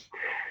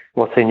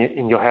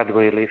your head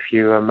really. If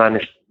you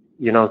manage,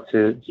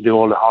 to do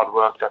all the hard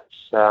work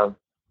that's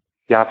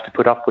you have to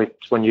put up with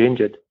when you're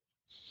injured.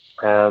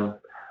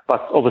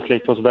 But obviously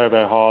it was very,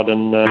 very hard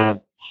and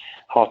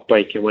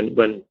heartbreaking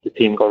when the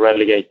team got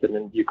relegated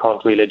and you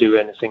can't really do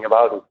anything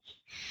about it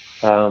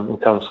in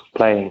terms of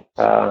playing.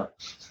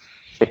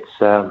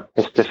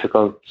 It's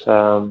difficult,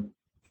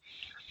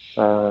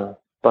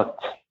 but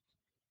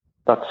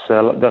that's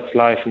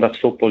life and that's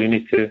football. You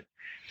need to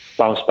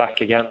bounce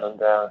back again,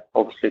 and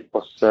obviously it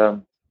was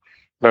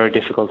very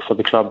difficult for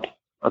the club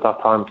at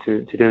that time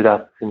to do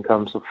that in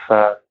terms of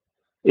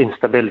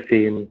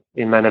instability in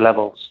many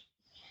levels.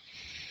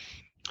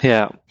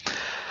 Yeah.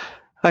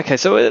 Okay,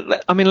 so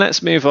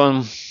let's move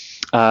on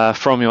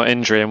from your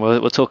injury, and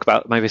we'll talk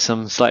about maybe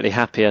some slightly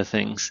happier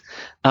things.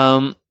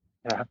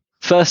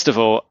 First of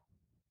all,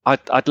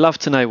 I'd love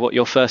to know what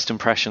your first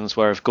impressions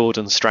were of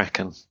Gordon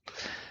Strachan.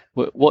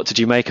 What did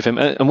you make of him,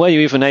 and were you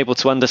even able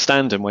to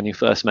understand him when you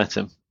first met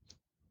him?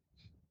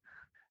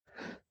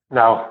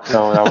 No.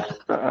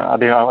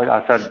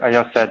 I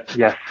just said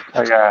yes.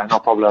 Yeah, no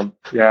problem.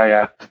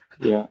 Yeah,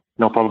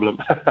 no problem.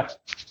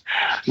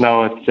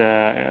 No,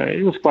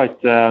 it was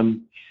quite.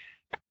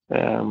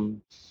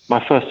 My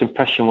first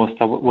impression was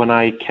that when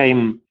I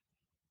came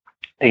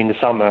in the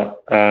summer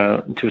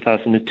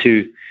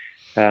 2002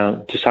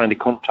 to sign the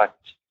contract.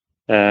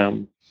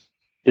 This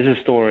is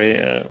a story.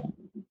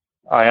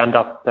 I end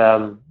up.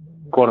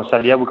 Gordon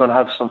said, "Yeah, we're going to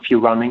have some few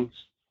runnings."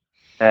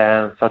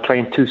 So I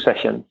trained 2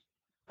 sessions.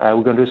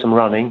 We're going to do some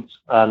runnings,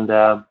 and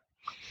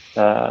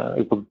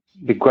it would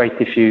be great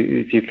if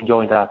you can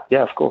join that.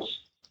 Yeah, of course.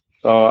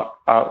 So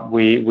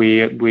we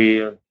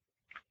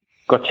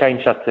got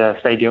changed at the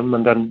stadium,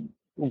 and then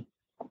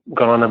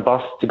got on a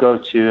bus to go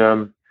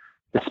to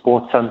the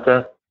sports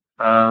center,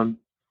 the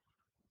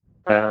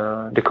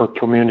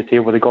community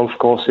with the golf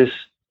courses,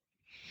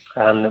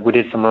 and we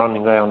did some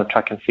running there on the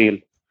track and field.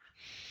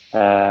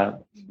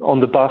 On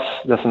the bus,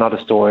 there's another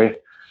story.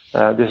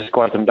 This is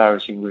quite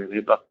embarrassing,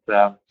 really, but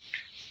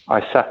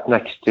I sat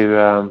next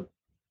to.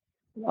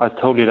 I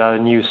told you that I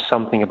knew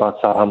something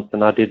about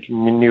Southampton. I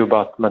knew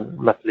about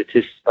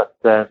Metalitis, but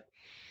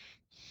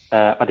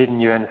I didn't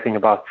know anything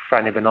about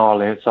Franny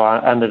Benali, so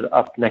I ended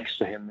up next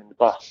to him in the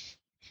bus.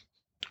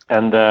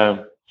 And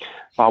I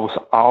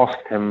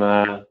asked him,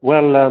 how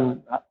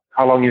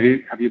long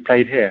have you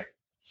played here?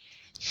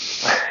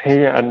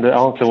 And the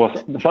answer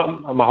was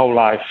my whole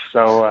life.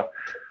 So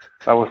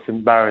that was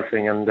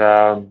embarrassing. And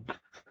I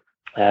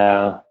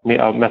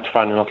met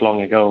Franny not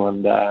long ago,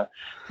 and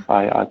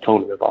I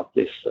told him about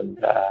this. And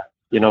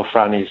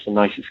Franny is the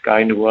nicest guy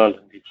in the world,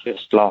 and he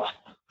just laughed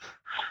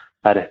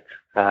at it.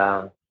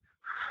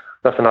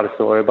 That's another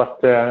story.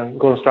 But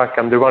Gordon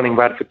Strachan, the running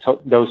we had for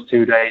those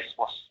 2 days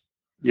was,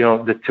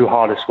 the 2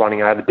 hardest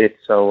running I had did.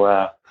 So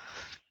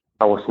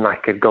I was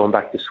knackered going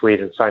back to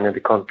Sweden, signing the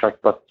contract.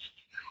 But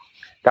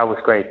that was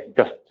great.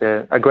 Just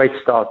a great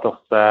start of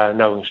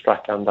knowing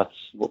Strachan. That's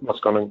what's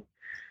going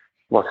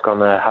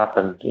to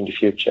happen in the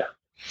future.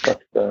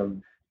 But,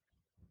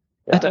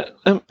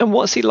 and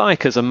what's he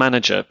like as a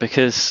manager?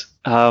 Because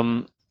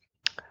I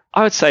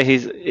would say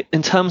he's,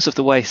 in terms of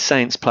the way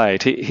Saints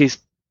played, he's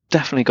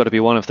definitely got to be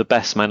one of the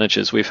best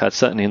managers we've had,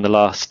 certainly in the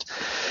last,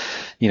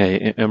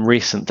 in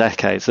recent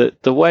decades.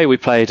 The way we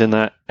played in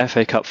that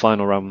FA Cup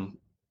final run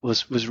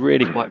was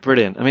really quite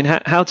brilliant. I mean,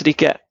 how did he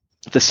get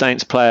the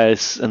Saints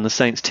players and the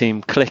Saints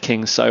team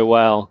clicking so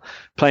well,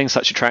 playing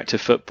such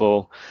attractive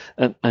football,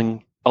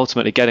 and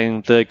ultimately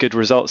getting the good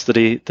results that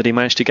he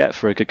managed to get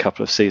for a good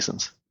couple of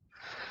seasons?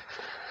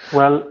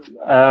 Well,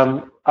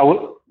 I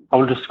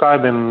will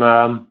describe him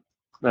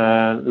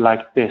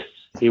like this.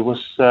 He was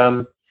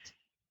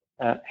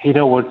he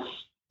knew what's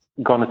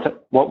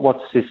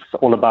this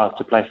all about,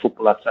 to play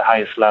football at the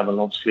highest level.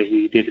 Obviously,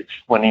 he did it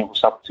when he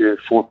was up to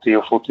 40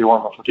 or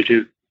 41 or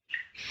 42.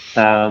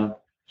 So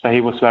he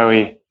was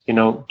very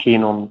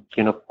keen on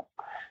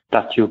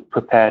that you're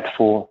prepared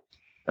for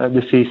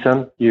the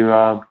season.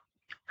 You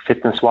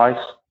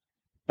fitness-wise,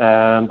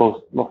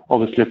 both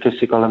obviously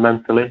physical and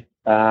mentally.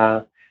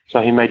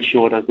 So he made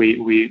sure that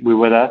we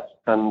were there,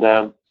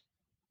 and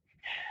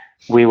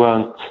we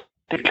weren't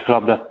the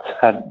club that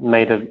had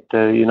made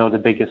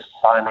the biggest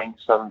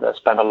signings and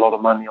spent a lot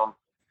of money on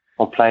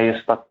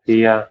players, but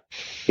he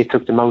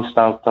took the most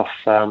out of.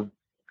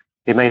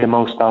 He made the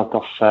most out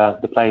of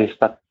the players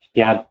that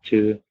he had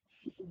to,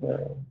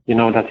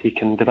 that he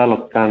can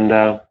develop,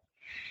 and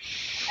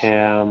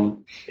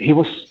he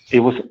was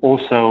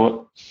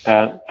also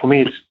for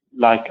me. It's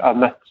like I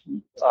had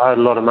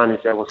a lot of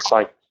managers that was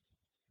quite,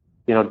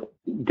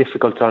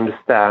 difficult to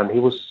understand. He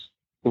was,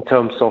 in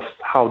terms of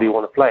how do you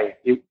want to play,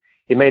 he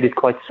made it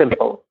quite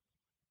simple.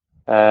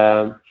 We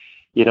had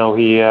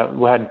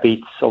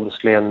Beats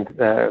obviously and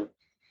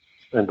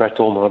Brett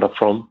Ormond up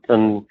front,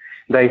 and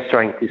their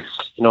strength is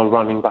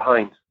running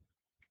behind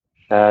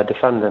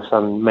defenders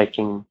and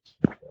making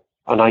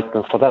an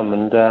item for them,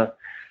 and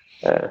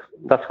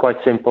that's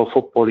quite simple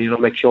football.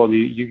 Make sure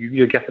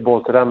you get the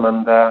ball to them,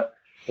 and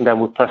then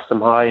we press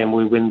them high and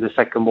we win the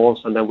second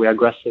balls, and then we're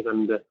aggressive,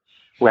 and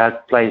we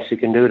had players who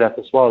can do that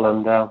as well,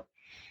 and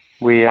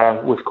we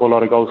score a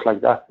lot of goals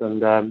like that, and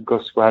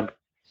because we had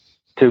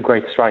two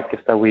great strikers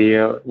that we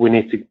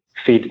need to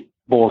feed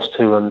balls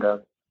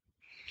to,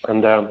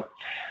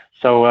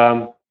 so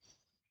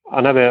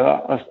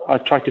I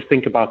tried to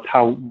think about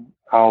how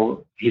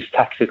his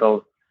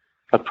tactical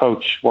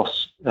approach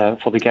was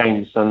for the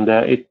games, and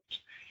it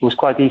was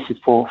quite easy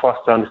for us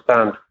to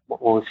understand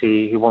what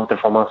he wanted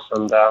from us,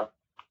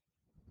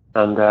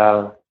 and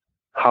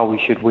how we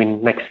should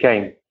win next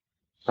game.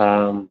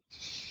 So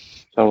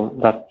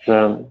that's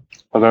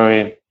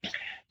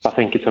I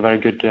think it's a very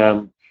good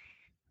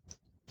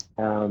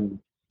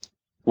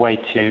way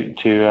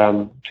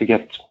to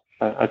get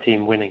a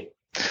team winning.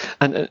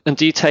 And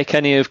do you take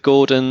any of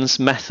Gordon's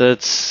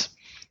methods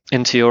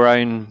into your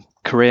own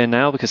career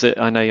now? Because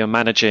I know you're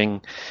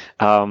managing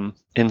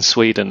in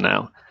Sweden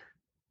now.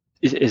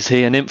 Is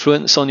he an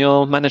influence on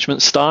your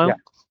management style?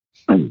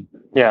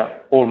 Yeah.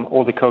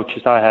 All the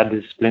coaches I had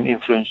has been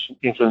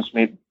influenced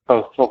me,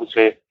 both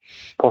obviously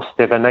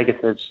positive and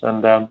negatives,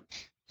 and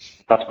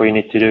that's what you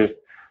need to do.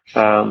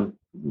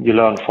 You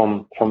learn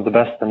from the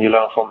best and you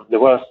learn from the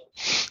worst.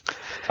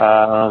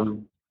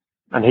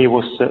 And he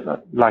was,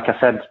 like I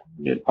said,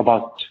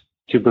 about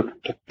to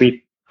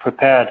be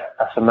prepared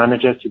as a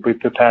manager, to be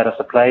prepared as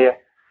a player.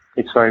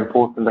 It's very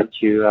important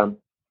that you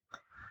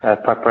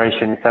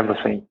preparation is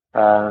everything,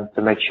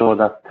 to make sure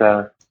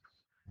that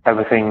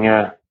everything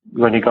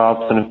when you go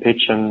out on the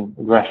pitch and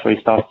the referee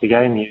starts the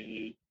game,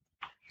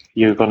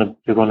 you're gonna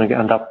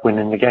end up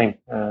winning the game.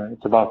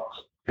 It's about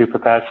be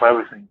prepared for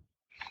everything,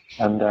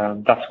 and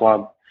that's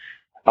why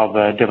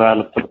I've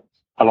developed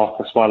a lot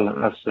as well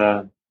as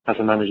a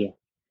manager.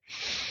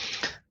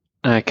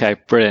 Okay,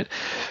 brilliant.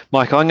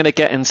 Michael, I'm going to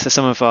get into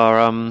some of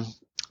our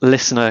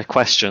listener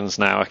questions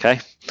now,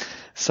 okay?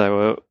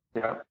 So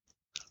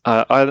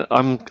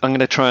I'm going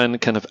to try and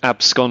kind of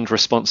abscond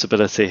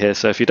responsibility here.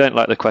 So if you don't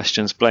like the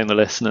questions, blame the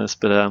listeners.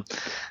 But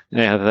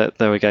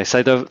there we go.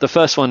 So the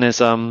first one is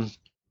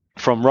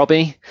from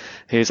Robbie,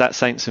 who's at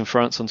Saints in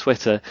France on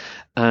Twitter,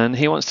 and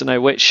he wants to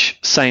know which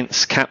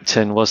Saints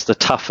captain was the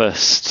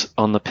toughest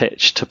on the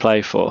pitch to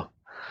play for.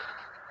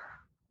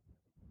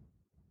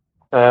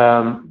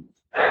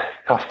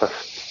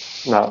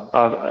 Toughest?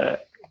 No,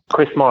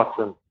 Chris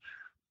Martin.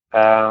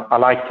 I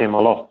liked him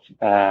a lot.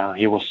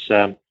 He was.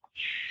 I'm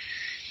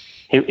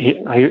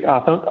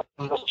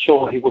not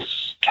sure he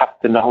was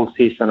captain the whole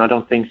season. I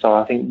don't think so.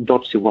 I think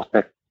Doddsy was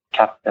the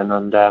captain,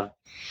 and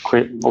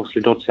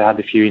obviously Doddsy had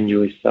a few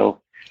injuries. So,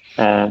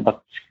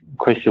 but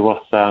Chrissy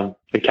was the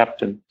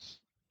captain.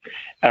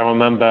 I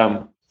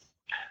remember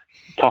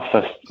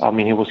toughest. I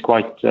mean, he was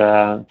quite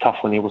tough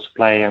when he was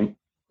playing.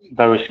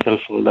 Very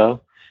skillful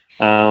though.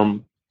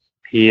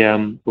 He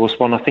was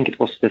one. I think it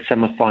was the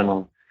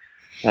semi-final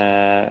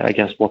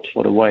against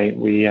Watford away.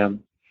 We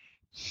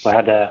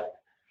had a.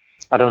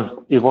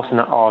 It wasn't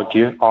an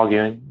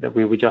arguing. That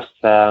we were just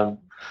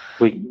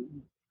we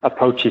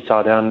approached each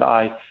other, and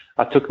I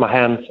took my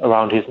hands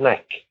around his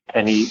neck,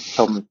 and he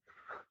told me,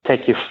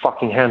 "Take your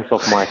fucking hands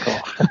off, Michael."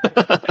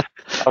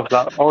 I was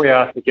like, "Oh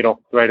yeah, I took it off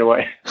right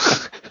away."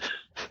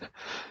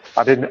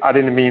 I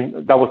didn't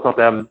mean that was not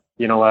I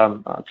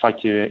tried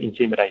to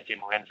intimidate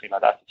him or anything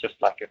like that. It's just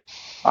like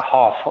a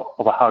half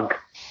of a hug.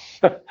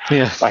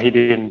 Yeah. But he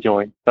did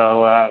enjoy it.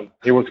 So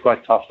he was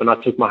quite tough, and I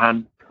took my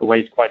hand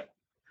away quite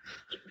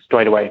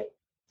straight away.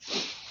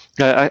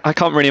 I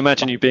can't really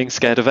imagine you being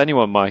scared of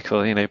anyone,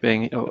 Michael.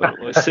 Being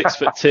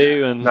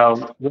 6'2" and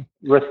no,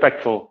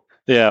 respectful.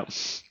 Yeah.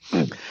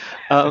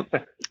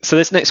 So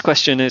this next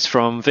question is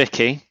from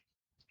Vicky,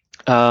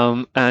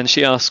 and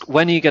she asks,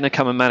 "When are you going to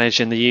come and manage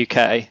in the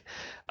UK?"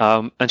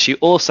 And she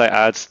also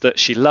adds that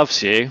she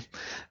loves you,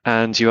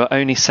 and you are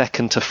only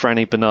second to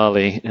Franny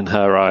Benali in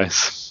her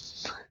eyes.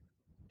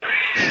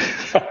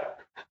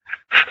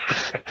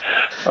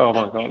 Oh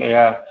my God!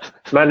 Yeah,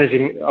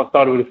 managing. I'll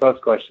start with the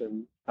first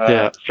question.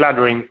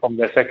 Flattering from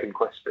the second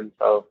question.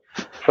 So,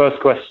 first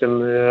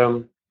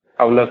question,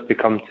 I would love to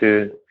come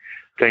to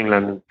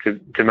England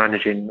to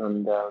managing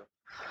and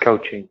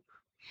coaching.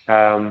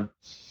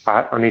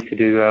 I need to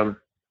do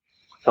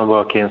some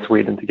work here in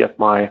Sweden to get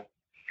my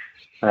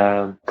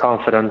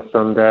confidence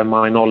and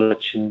my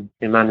knowledge in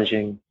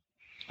managing.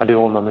 I do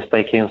all my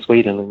mistakes here in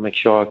Sweden and make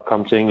sure I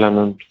come to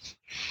England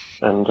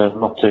and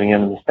not doing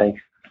any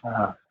mistakes.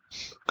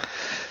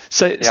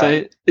 So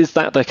is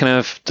that the kind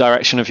of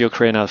direction of your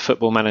career now,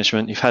 football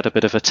management? You've had a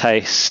bit of a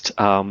taste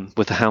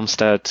with the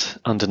Halmstad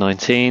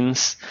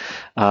under-19s.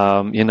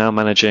 You're now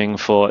managing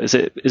for, is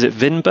it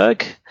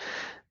Vinberg?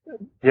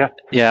 Yeah.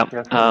 Yeah.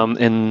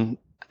 In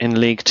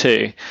League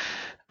Two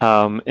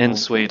in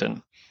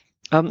Sweden.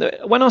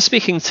 When I was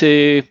speaking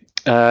to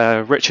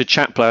Richard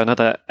Chaplow,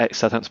 another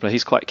ex-Southampton player,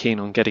 he's quite keen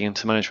on getting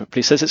into management, but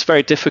he says it's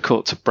very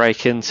difficult to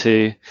break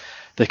into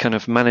the kind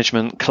of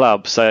management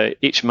club. So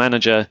each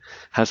manager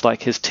has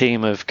like his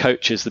team of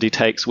coaches that he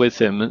takes with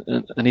him,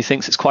 and he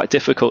thinks it's quite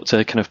difficult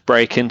to kind of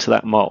break into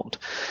that mold.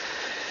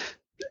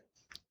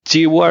 Do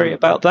you worry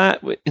about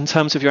that in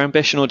terms of your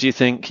ambition, or do you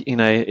think,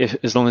 if,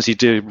 as long as you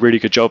do a really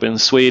good job in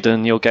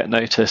Sweden, you'll get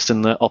noticed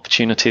and the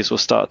opportunities will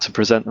start to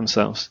present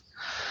themselves?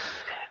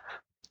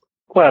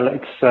 Well,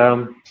 it's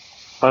I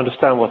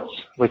understand what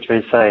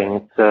you're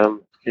saying.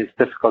 It's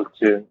difficult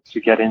to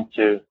get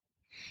into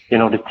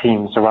the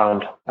teams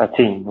around a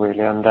team, really.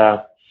 And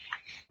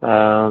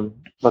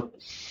but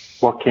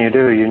what can you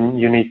do?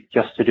 You need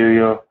just to do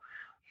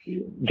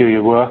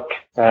your work,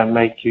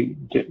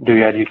 do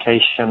your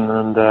education,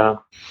 and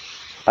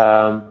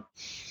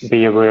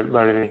be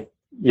very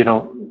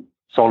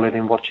solid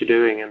in what you're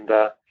doing, and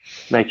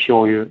make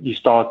sure you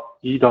start.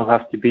 You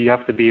have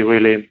to be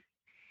really.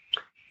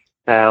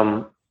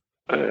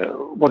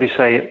 What do you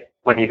say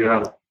when you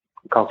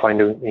can't find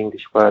the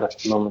English word at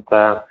the moment?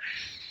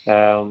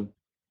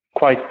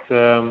 Quite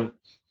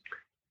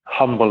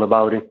humble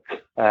about it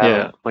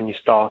when you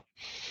start.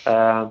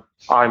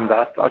 I'm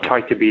that. I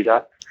try to be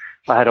that.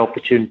 I had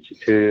opportunity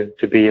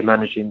to be a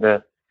manager in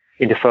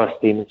the first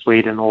team in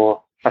Sweden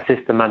or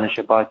assistant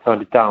manager, but I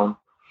turned it down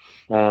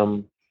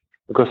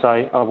because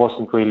I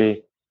wasn't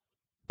really.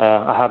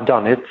 I have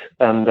done it,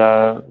 and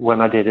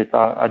when I did it,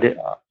 I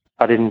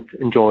didn't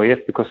enjoy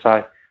it because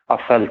I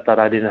felt that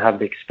I didn't have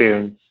the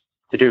experience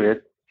to do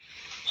it.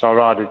 So I'd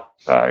rather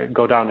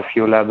go down a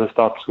few levels,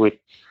 start with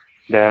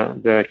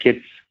the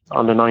kids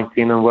under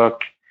 19 and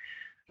work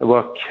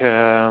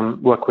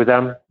with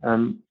them,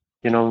 and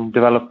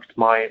developed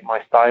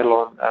my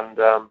style and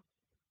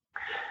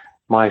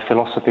my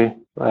philosophy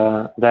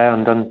there,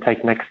 and then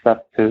take next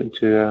step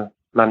to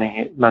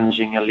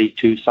managing a League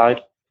Two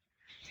side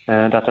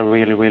that I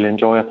really, really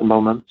enjoy at the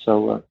moment.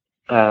 So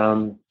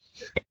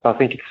I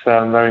think it's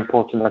very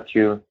important that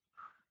you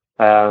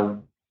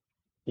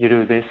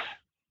do this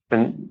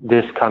in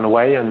this kind of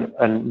way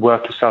and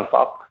work yourself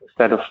up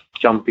instead of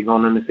jumping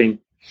on anything.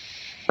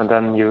 And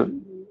then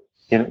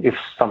if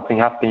something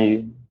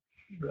happens,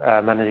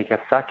 manager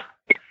gets sacked,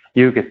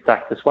 you get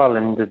sacked as well,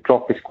 and the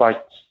drop is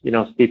quite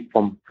steep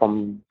from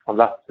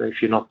that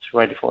if you're not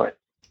ready for it.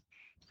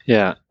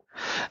 Yeah,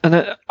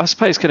 and I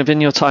suppose kind of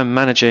in your time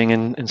managing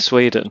in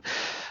Sweden.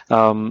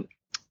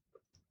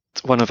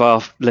 One of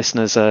our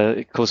listeners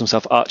calls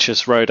himself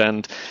Archers Road,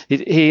 and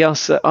he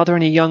asks, are there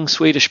any young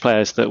Swedish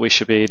players that we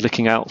should be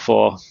looking out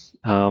for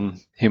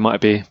who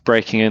might be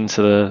breaking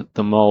into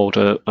the mould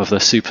of the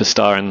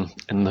superstar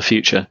in the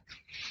future?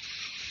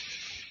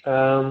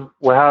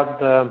 We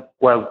have,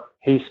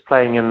 he's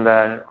playing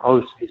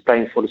he's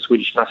playing for the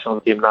Swedish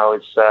national team now.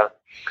 It's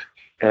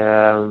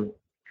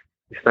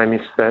his name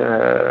is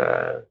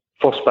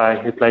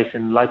Forsberg. He plays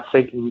in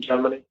Leipzig in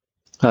Germany.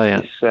 Oh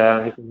yeah, he's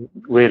a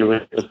really,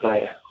 really good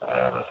player.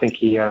 I think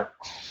he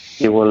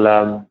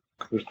will.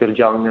 He's still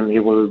young, and he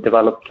will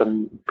develop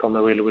and become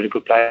a really, really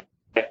good player.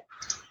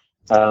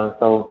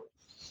 So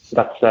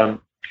that's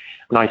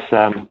nice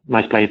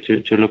player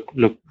to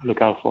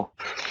look out for.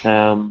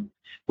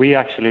 We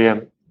actually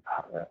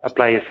a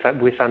player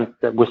we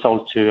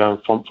sold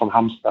to from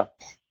Halmstad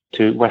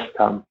to West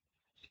Ham.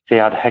 They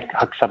had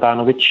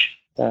Haksabanovic.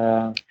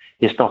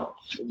 He's not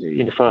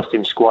in the first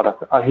team squad.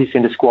 He's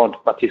in the squad,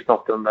 but he's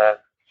not on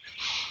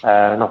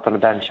the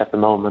bench at the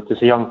moment.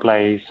 He's a young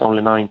player. He's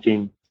only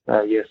 19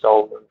 years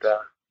old, and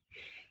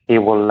he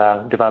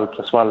will develop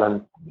as well,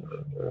 and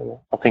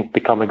I think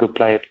become a good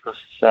player because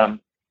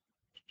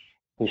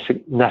he's a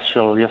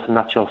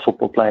natural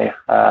football player.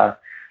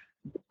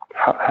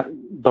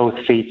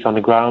 Both feet on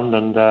the ground,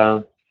 and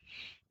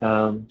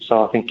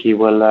so I think he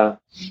will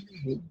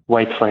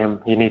wait for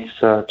him. He needs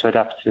to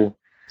adapt to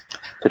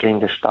the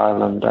English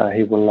style, and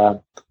he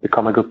will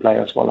become a good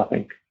player as well, I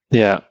think.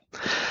 Yeah.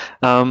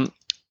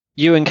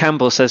 Ewan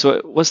Campbell says,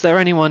 was there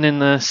anyone in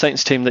the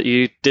Saints team that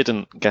you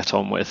didn't get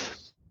on with?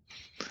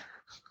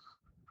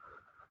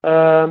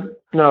 No,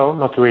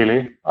 not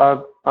really.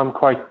 I'm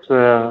quite,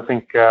 I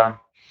think,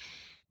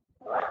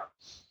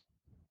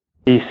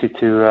 easy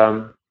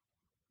to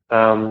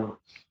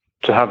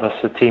have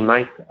as a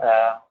teammate.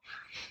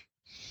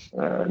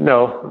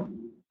 No,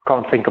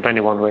 can't think of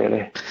anyone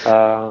really.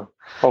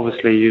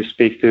 Obviously, you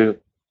speak to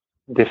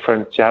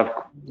different. You have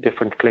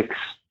different cliques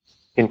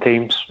in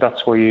teams.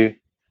 That's where you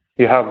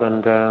have,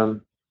 and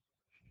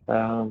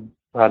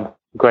had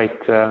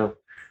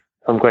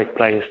some great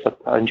players that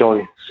I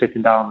enjoy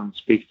sitting down and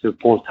speak to.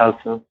 Paul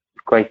Telfer,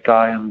 great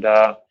guy, and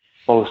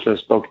also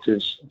spoke to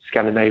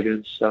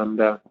Scandinavians and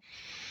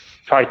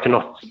try to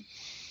not.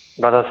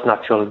 But that's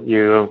natural.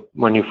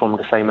 When you're from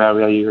the same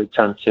area, you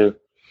tend to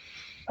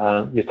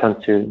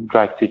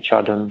drag to each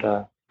other and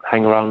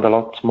hang around a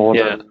lot more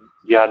than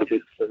you had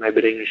with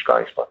maybe the English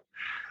guys. But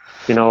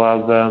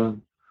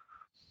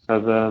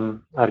I've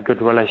had a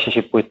good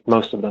relationship with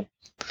most of them.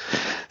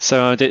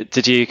 So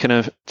did you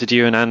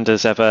and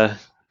Anders ever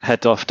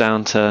head off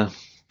down to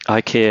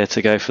IKEA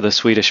to go for the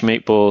Swedish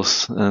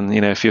meatballs? And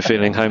if you're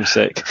feeling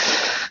homesick.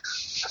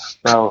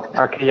 No,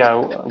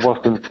 IKEA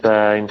wasn't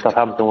in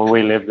Southampton when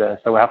we lived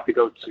there, so we have to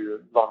go to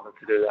London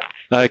to do that.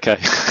 Okay,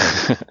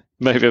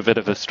 maybe a bit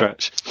of a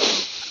stretch.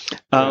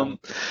 And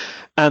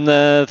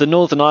the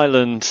Northern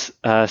Ireland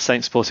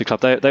Saints Sporting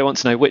Club, they want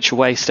to know, which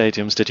away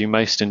stadiums did you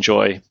most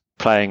enjoy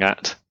playing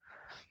at?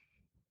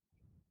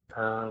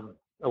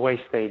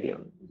 Away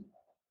stadium.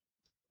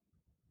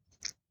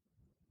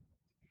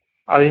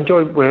 I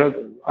enjoyed.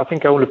 I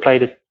think I only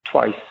played it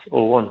twice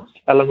or once.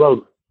 Ellen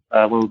Road,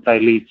 when we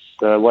played Leeds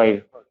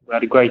away. We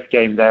had a great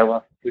game there.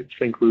 I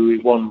think we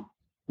won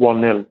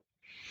 1-0.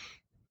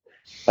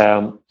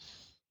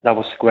 That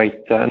was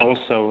great. And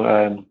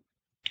also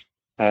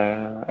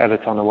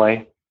Everton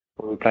away,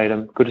 when we played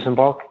them. Goodison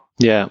Park.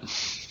 Yeah.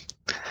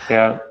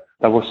 Yeah,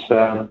 that was.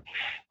 I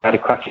had a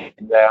crack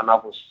in there, and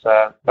that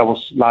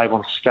was live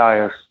on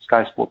Sky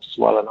Sports as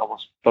well, and I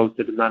was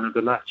voted the man of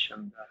the match.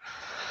 And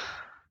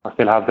I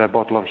still have the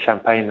bottle of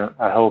champagne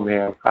at home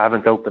here. I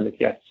haven't opened it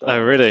yet. So. Oh,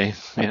 really?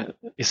 Yeah,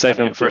 you're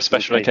saving it for a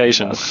special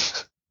occasion.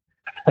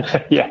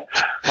 Yeah,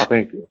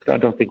 I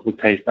don't think we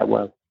taste that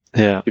well.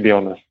 Yeah, to be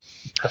honest.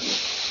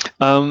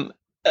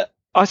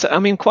 I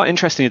mean, quite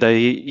interestingly though,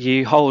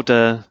 you hold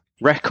a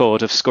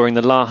record of scoring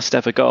the last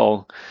ever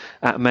goal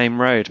at Main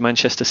Road,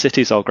 Manchester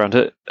City's old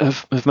ground.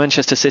 Have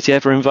Manchester City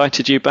ever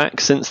invited you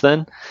back since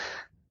then?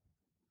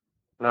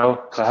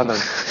 No, I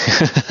haven't.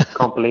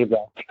 Can't believe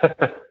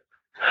that.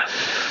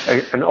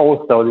 And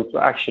also, it's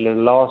actually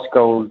the last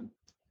goal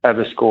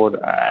ever scored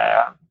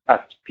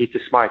at Peter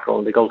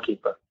Schmeichel, the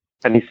goalkeeper,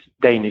 and he's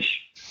Danish.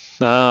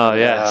 Oh,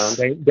 yes.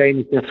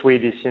 Danish and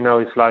Swedish,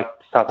 it's like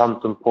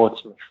Southampton,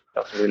 Portsmouth.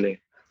 That's really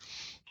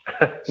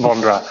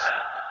Vondra.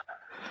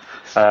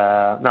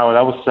 No,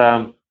 that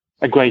was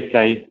a great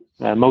day.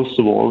 Most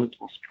of all, it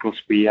was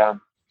because we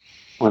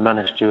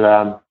managed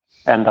to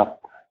end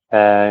up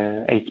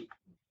 8th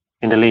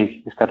in the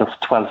league instead of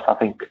 12th, I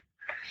think.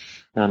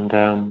 And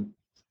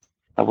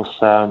that was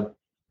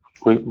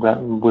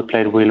we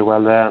played really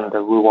well there, and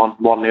we won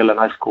 1-0, and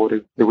I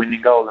scored the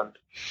winning goal. And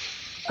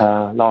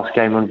last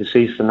game of the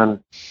season,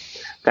 and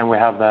then we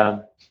have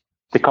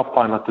the cup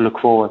final to look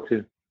forward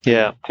to.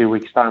 Yeah, 2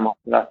 weeks time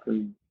after that,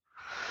 and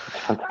it's a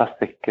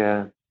fantastic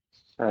time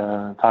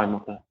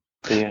of the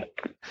year.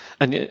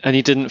 And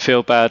you didn't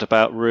feel bad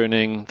about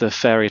ruining the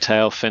fairy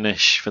tale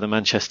finish for the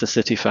Manchester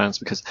City fans,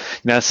 because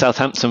as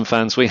Southampton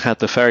fans, we had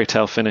the fairy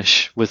tale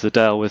finish with the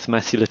Dell, with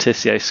Mathieu Le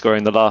Tissier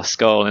scoring the last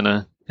goal in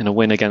a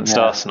win against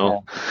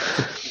Arsenal. Yeah.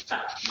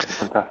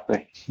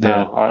 Fantastic.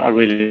 Yeah. No, I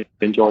really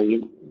enjoy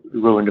you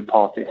ruin the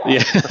party.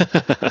 Yeah.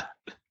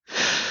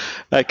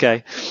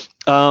 Okay.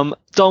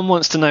 Dom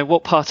wants to know,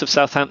 what part of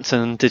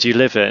Southampton did you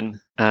live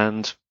in,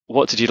 and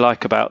what did you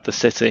like about the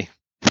city?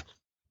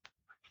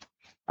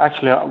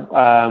 Actually,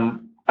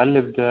 I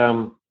lived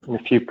in a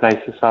few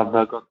places. I've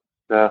got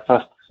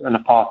first an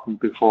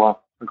apartment before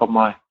I got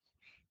my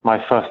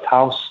first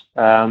house.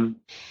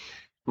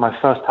 My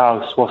first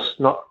house was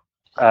not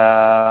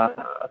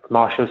at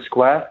Marshall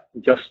Square,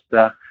 just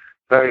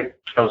very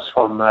close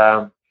from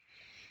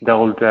the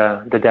old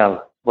the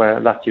Dell, where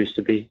that used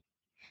to be.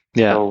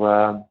 Yeah. So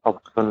I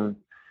was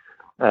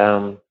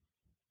on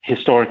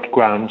historic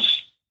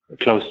grounds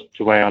close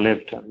to where I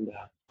lived, and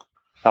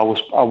I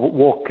was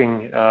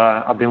walking.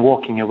 I've been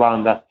walking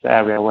around that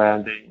area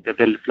where they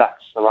built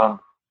flats around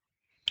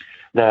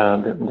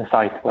the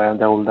site where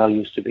the old Dell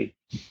used to be,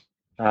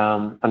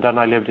 and then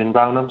I lived in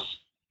Brownhams,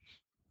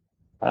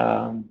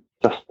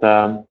 just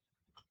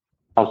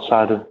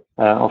outside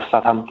of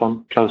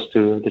Southampton, close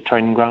to the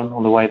training ground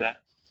on the way there.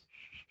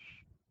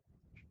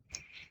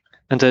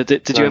 And did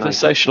you ever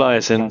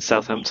socialise in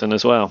Southampton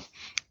as well?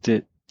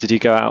 Did you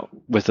go out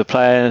with the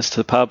players to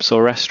the pubs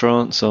or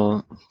restaurants,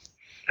 or?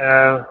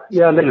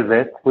 Yeah, a little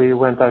bit. We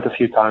went out a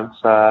few times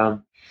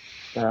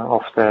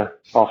after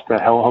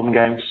home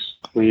games.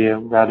 We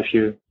had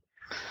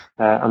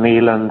a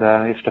meal, and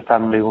if the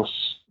family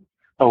was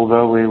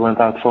over, we went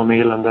out for a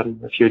meal and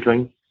then a few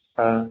drinks,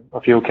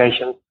 a few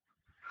occasions.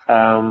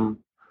 But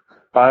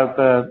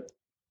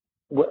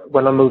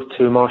when I moved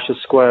to Marshall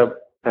Square,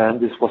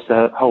 this was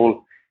a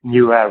whole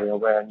new area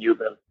where a new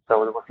build,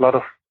 so there was a lot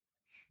of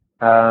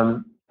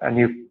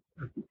new,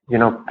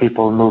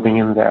 people moving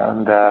in there,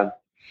 and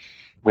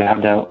we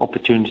had the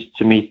opportunity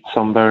to meet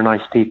some very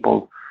nice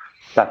people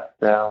that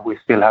we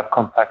still have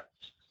contact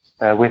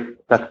with,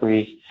 that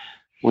we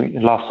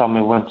last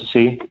summer we went to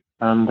see,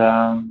 and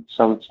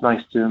so it's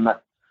nice to meet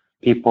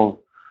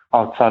people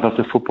outside of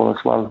the football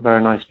as well.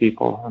 Very nice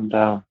people, and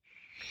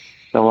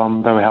so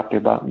I'm very happy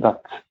about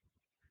that.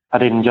 I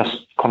didn't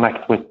just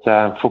connect with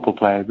football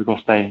players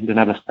because they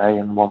never stay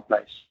in one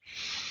place.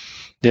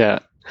 Yeah.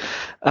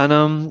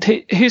 And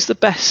who's the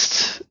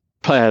best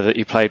player that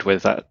you played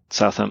with at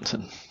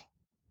Southampton?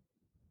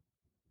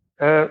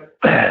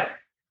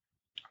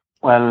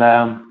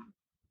 Well,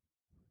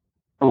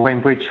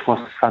 Wayne Bridge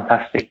was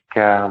fantastic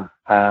when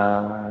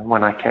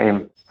I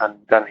came, and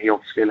then he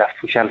obviously left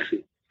for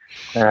Chelsea.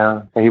 He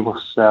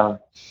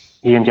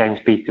and James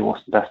Beattie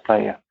was the best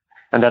player.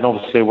 And then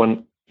obviously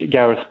when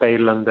Gareth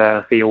Bale and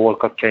Theo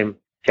Walcott came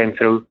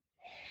through,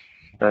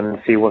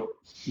 and see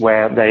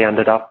where they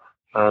ended up.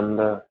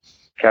 And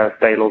Gareth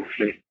Bale,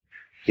 obviously,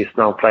 he's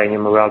now playing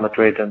in Real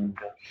Madrid, and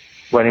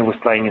when he was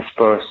playing in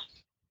Spurs,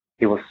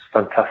 he was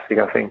fantastic,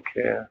 I think.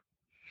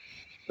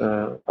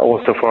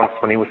 Also for us,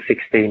 when he was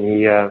 16,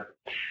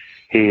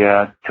 he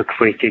took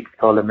free kicks,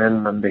 called him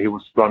in, and he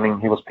was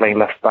playing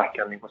left back,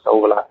 and he was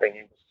overlapping.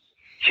 He was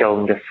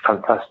showing this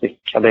fantastic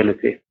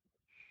ability.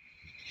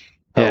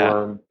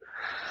 So,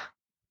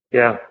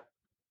 yeah.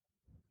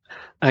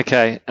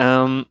 Okay.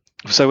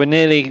 So we've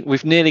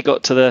nearly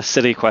got to the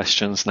silly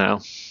questions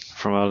now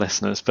from our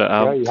listeners, but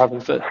you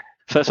haven't.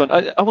 First one,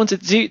 I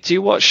wanted, do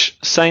you watch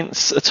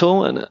Saints at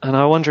all? And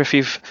I wonder if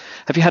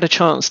have you had a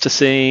chance to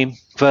see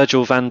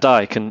Virgil van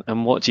Dijk,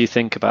 and what do you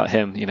think about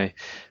him? You know,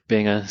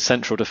 being a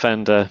central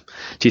defender,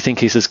 do you think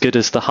he's as good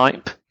as the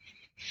hype?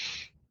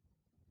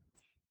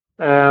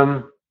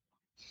 No,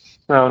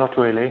 not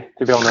really,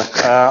 to be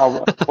honest.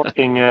 I've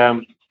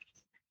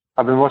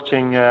been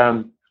watching.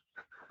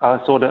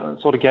 I saw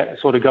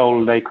the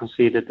goal they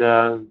conceded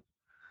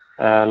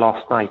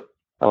last night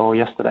or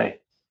yesterday.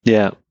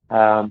 Yeah.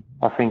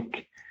 I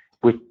think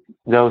with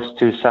those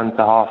two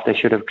centre half, they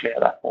should have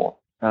cleared that ball,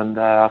 and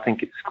I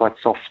think it's quite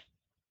soft.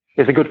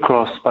 It's a good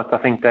cross, but I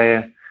think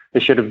they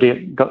should have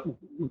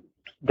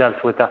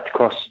dealt with that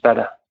cross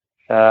better.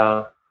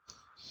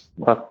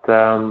 But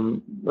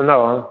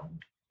no,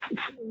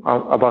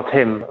 about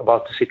him,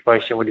 about the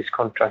situation with his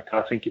contract,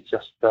 I think it's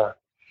just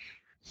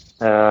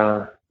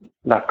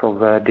lack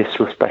of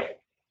respect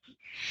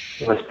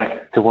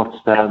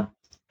towards the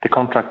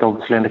contract,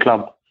 obviously, in the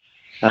club.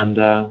 And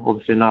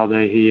obviously now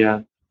he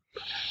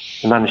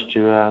managed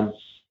to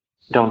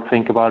don't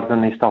think about it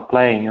and he stopped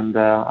playing. And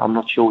I'm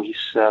not sure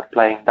he's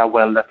playing that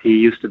well that he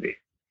used to be.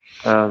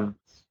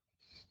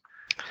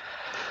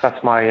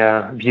 That's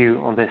my view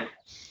on this.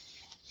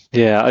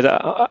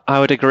 Yeah, I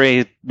would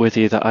agree with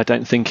you that I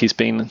don't think he's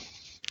been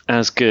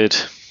as good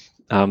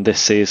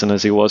this season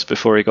as he was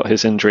before he got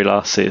his injury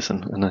last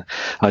season. And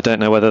I don't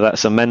know whether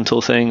that's a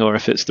mental thing or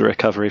if it's the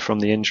recovery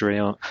from the injury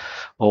or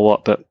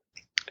what. But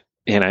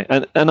you know,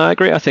 and I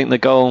agree. I think the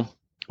goal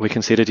we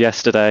conceded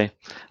yesterday,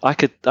 I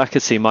could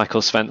see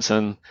Michael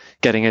Svensson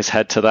getting his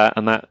head to that,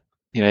 and that,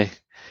 you know,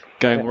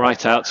 going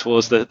right out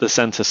towards the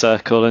centre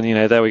circle, and, you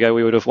know, there we go,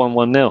 we would have won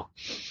 1-0.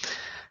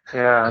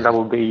 Yeah, that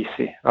would be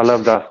easy. I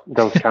love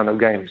those kind of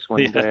games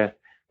when there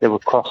were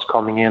cross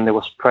coming in, there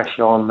was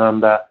pressure on,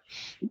 and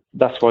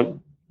that's what,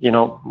 you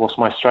know, was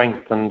my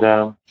strength, and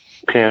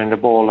clearing the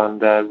ball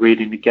and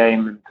reading the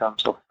game in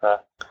terms of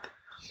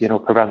you know,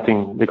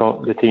 preventing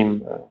the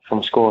team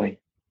from scoring.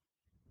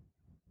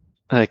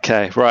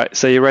 Okay, right.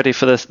 So you're ready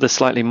for the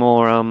slightly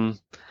more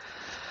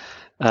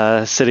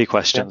silly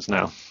questions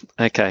now.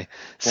 Okay.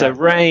 So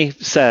Ray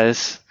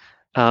says,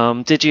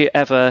 did you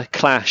ever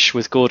clash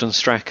with Gordon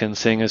Strachan,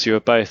 seeing as you were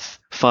both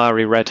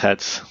fiery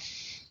redheads?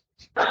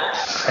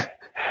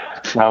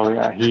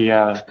 No,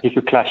 he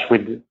could clash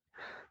with.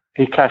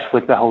 He clashed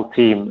with the whole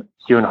team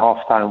during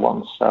halftime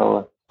once.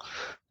 So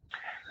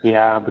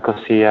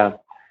because he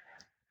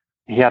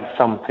had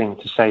something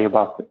to say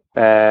about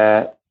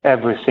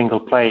every single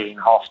play in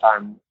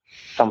halftime,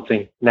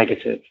 something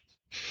negative.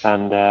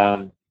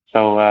 And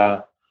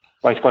so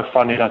it's quite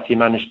funny that he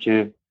managed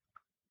to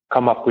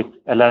come up with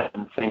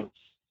 11 things.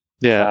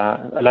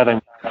 Yeah.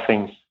 11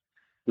 things,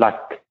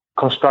 like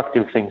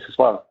constructive things as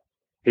well.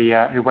 He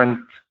went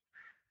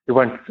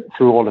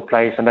through all the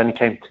plays, and then he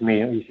came to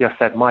me. He just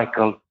said,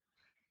 "Michael,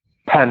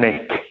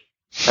 panic,"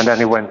 and then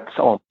he went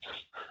on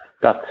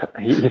that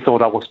he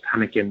thought I was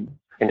panicking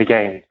in the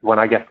game when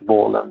I get the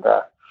ball, and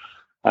that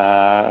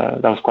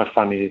was quite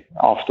funny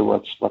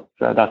afterwards. But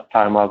that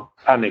time I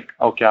panicked.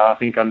 Okay, I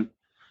think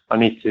I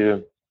need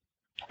to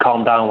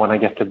calm down when I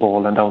get the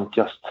ball and don't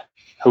just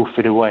hoof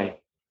it away.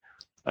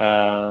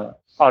 Other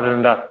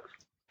than that,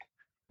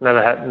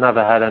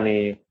 never had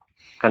any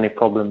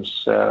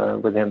problems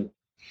with him.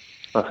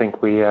 I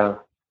think we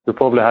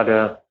probably had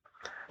a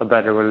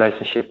better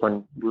relationship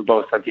when we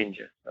both had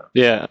ginger. So.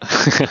 Yeah,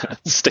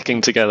 sticking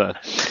together.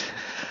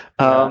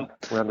 We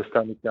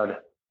understand each other.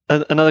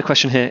 Another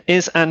question here.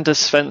 Is Anders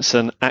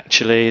Svensson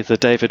actually the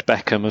David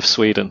Beckham of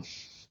Sweden?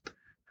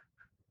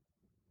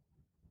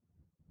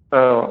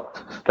 Oh,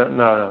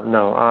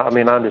 no. I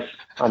mean, Anders,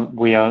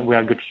 we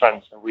are good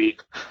friends, and we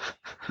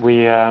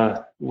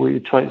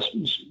try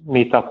to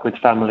meet up with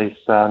families,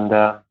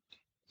 and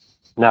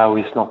now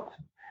he's not.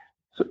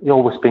 So he's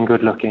always been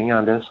good looking,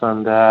 Anders,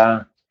 and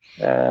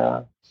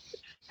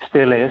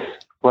still is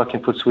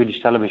working for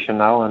Swedish television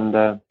now, and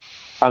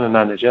I'm a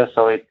manager,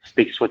 so it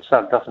speaks for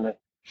itself, doesn't it?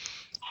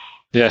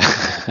 Yeah.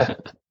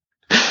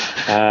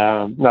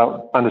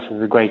 No, Anders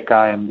is a great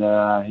guy,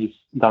 and he's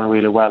done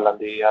really well, and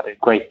he had a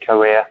great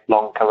career,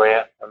 long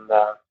career, and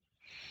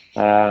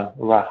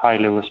I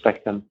highly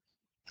respect him.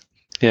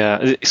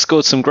 Yeah, he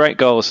scored some great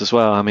goals as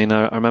well. I mean,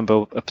 I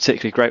remember a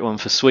particularly great one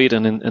for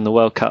Sweden in the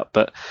World Cup,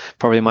 but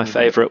probably my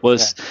favourite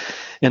was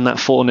in that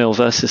 4-0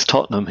 versus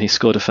Tottenham. He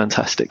scored a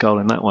fantastic goal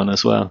in that one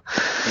as well.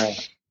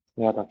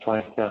 Yeah, that's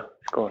right. Yeah,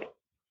 he scored.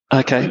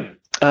 Okay.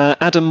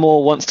 Adam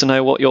Moore wants to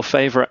know what your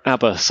favourite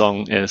ABBA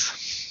song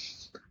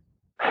is.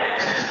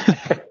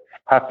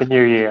 Happy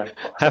New Year.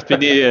 Happy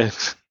New Year.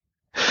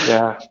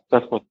 Yeah,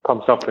 that's what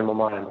comes up in my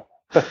mind.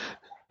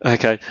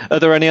 Okay. Are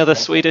there any other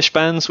Swedish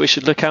bands we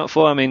should look out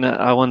for? I mean,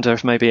 I wonder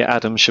if maybe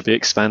Adam should be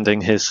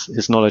expanding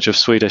his knowledge of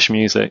Swedish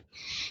music.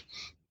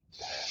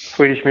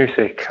 Swedish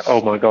music?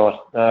 Oh my God.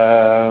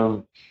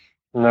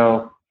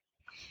 No,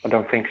 I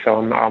don't think so.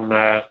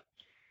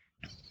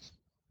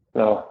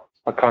 No,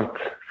 I can't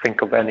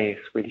think of any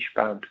Swedish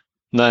band.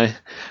 No,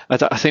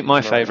 I think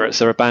my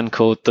favourites are a band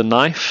called The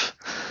Knife.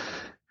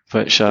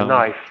 Which, The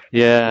Knife.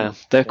 Yeah,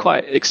 they're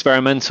quite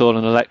experimental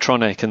and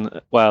electronic,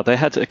 and well, they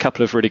had a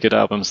couple of really good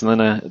albums, and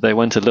then they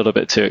went a little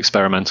bit too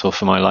experimental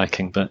for my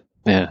liking. But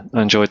yeah,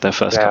 I enjoyed their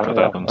first couple of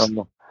albums.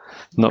 I'm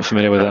not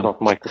familiar with them.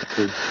 Not my cup of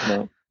tea,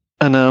 no.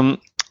 And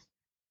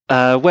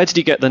where did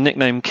you get the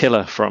nickname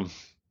Killer from?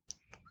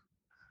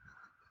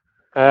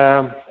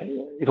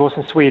 It was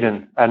in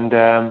Sweden, and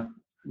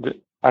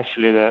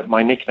actually,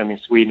 my nickname in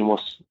Sweden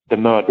was the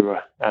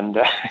Murderer, and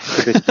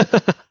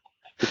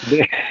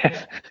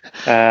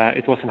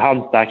it was in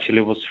Halmstad. Actually,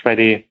 it was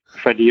Freddie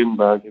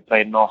Ljungberg, who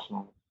played in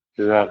Arsenal,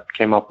 who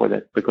came up with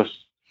it,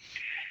 because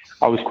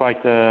I was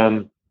quite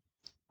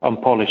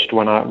unpolished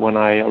when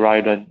I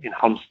arrived in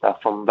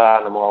Halmstad from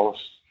Värnamo.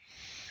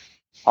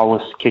 I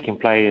was kicking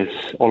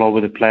players all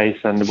over the place,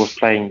 and was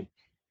playing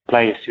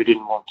players who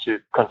didn't want to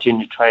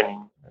continue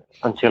training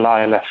until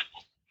I left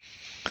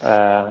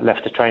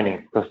the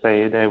training, because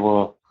they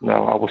were.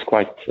 No, I was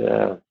quite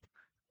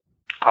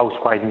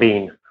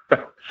mean.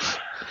 But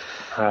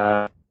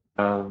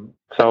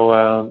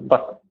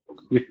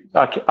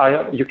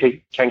you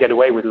can get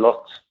away with a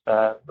lot.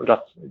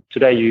 That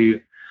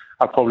today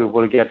I probably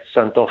will get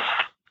sent off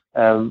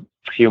a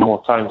few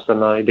more times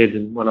than I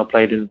did when I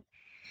played in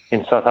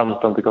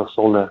Southampton, because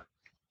all the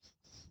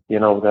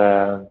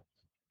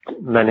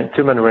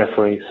too many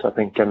referees, I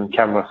think, and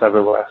cameras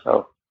everywhere.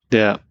 So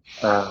yeah,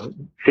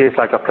 feels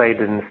like I played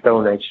in the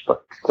Stone Age,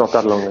 but it's not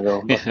that long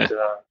ago.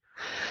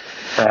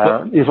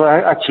 But, it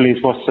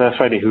was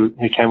Freddie who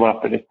came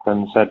up with it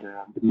and said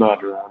the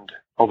Murderer, and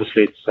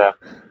obviously it's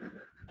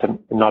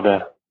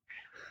another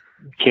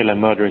killer.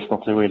 Murder is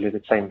not really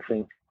the same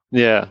thing.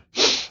 Yeah.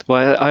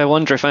 Well, I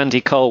wonder if Andy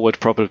Cole would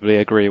probably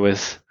agree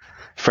with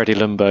Freddie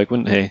Ljungberg,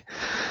 wouldn't he?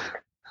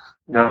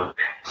 No.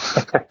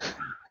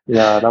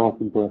 Yeah, that was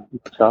good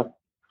stuff.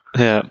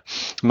 Yeah,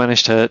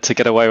 managed to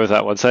get away with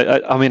that one.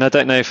 So, I mean, I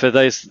don't know, for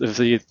those of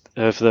the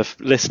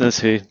listeners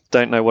who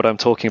don't know what I'm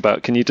talking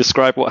about, can you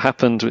describe what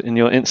happened in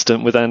your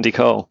incident with Andy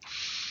Cole?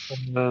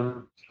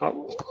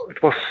 It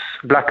was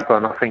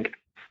Blackburn, I think.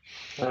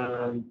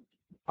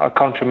 I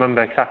can't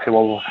remember exactly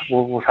what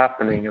was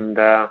happening, and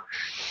I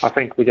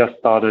think we just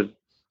started,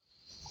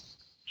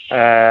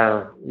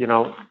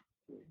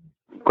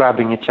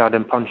 grabbing each other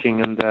and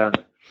punching, and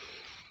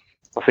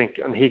I think,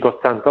 and he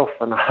got sent off,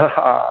 and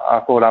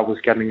I thought I was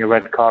getting a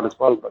red card as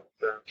well, but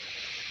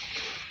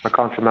I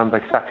can't remember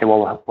exactly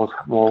what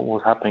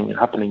was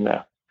happening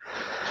there.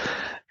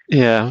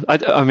 Yeah,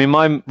 I mean,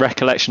 my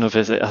recollection of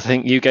it, I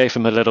think you gave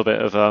him a little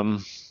bit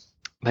of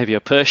maybe a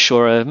push,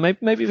 or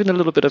maybe even a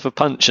little bit of a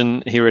punch,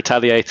 and he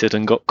retaliated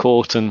and got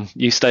caught, and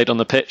you stayed on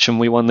the pitch and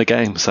we won the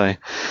game. So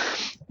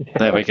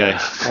there we go.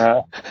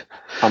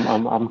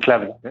 I'm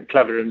cleverer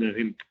than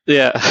him.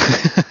 Yeah.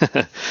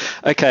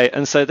 Okay,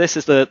 and so this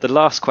is the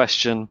last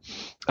question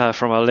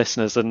from our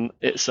listeners, and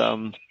it's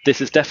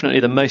this is definitely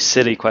the most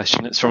silly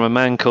question. It's from a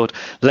man called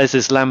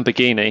Leses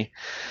Lamborghini,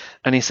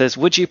 and he says,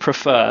 would you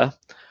prefer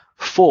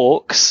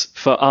forks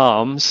for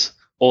arms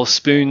or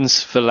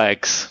spoons for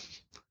legs?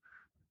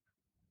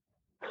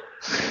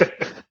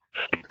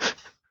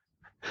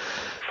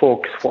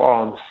 Forks for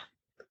arms.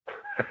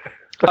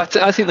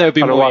 I think they would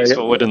be more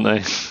useful, wouldn't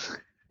they?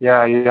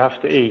 Yeah, you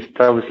have to eat.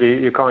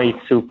 Obviously, you can't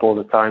eat soup all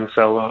the time,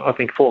 so I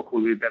think fork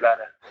will be better.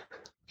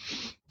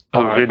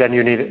 Obviously, then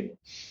you need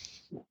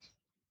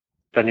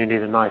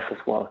a knife as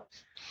well.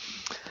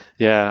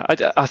 Yeah,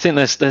 I think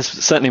there's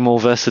certainly more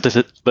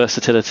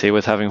versatility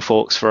with having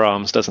forks for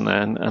arms, doesn't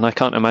there? And I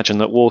can't imagine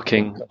that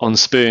walking on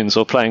spoons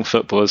or playing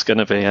football is going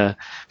to be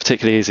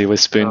particularly easy with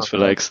spoons for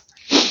legs.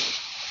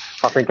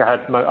 I think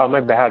I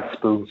maybe had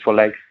spoons for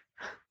legs.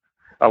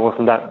 I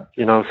wasn't that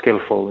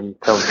skillful in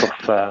terms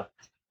of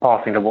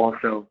passing the ball,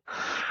 so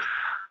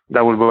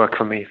that would work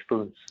for me.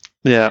 Spoons.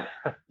 Yeah.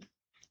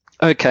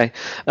 Okay.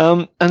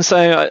 And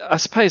so I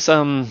suppose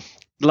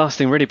last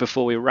thing really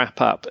before we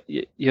wrap up,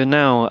 you're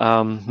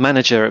now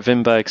manager at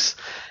Vimbergs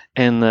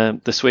in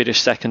the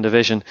Swedish second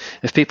division.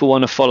 If people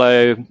want to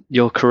follow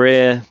your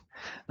career,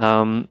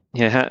 how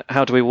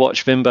do we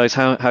watch Vimbergs?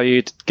 How are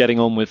you getting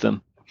on with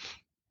them?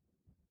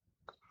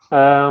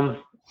 I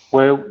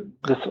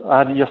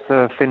had just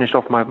finished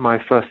off my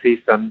first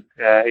season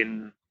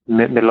in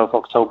middle of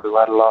October. We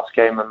had the last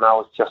game, and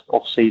now it's just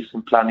off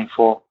season, planning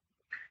for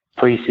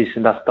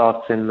pre-season that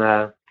starts in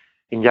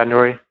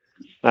January.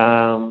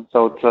 So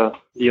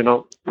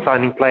it's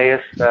signing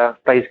players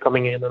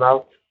coming in and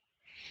out.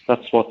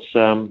 That's what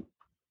I'm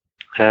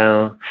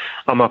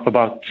up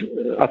about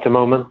at the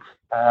moment.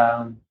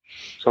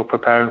 So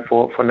preparing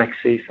for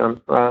next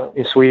season.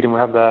 In Sweden, we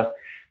have the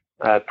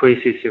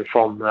pre-season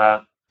from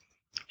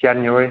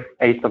January,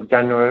 8th of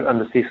January, and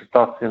the season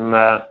starts in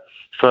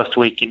first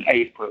week in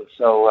April.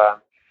 So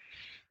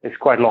it's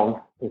quite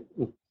long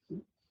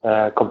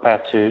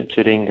compared to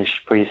the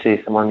English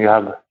pre-season, when you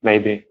have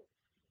maybe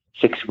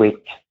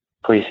 6-week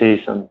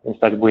pre-season.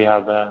 Instead, we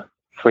have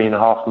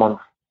 3.5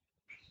 months.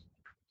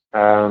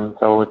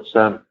 So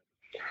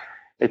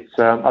it's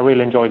I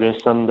really enjoy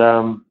this, and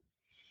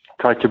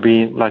try to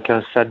be, like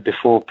I said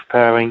before,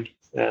 preparing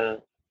to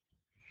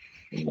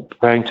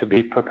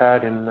be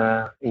prepared in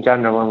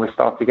January when we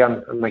start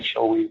again, and make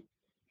sure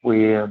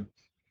we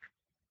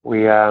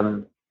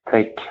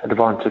take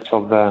advantage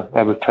of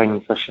every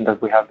training session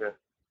that we have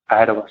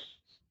ahead of us.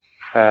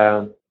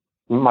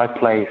 My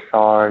players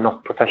are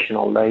not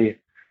professional. They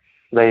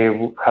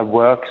have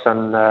works,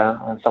 and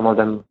some of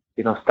them,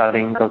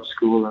 studying, go to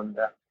school, and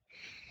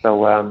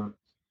so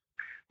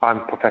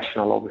I'm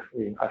professional,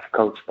 obviously, as a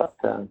coach. But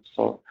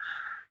so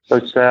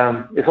it's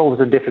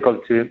always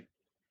difficult to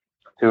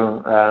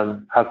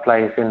have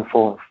players in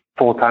for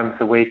 4 times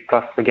a week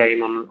plus the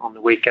game on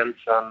the weekends,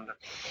 and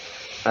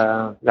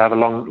they have a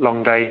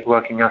long day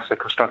working as a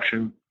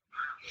construction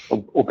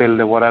or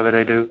builder, whatever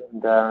they do.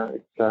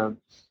 And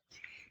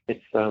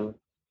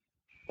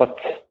but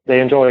they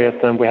enjoy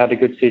it, and we had a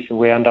good season.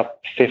 We end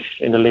up 5th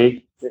in the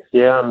league this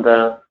year, and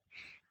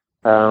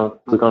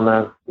we're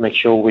gonna make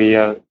sure we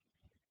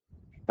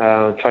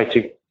try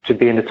to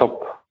be in the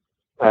top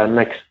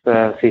next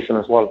season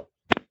as well.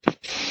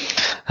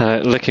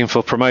 Looking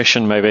for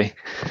promotion, maybe?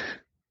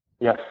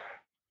 Yes.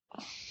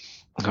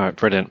 All right,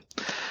 brilliant.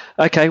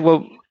 Okay,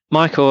 well,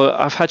 Michael,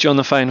 I've had you on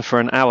the phone for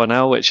an hour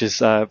now, which is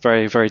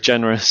very, very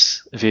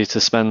generous of you to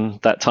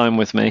spend that time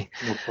with me.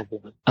 No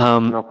problem.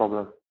 No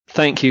problem.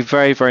 Thank you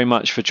very, very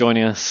much for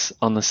joining us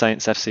on the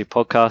Saints FC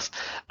podcast.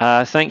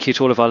 Thank you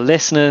to all of our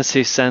listeners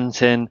who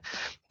sent in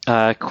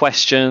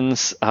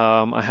questions.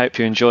 I hope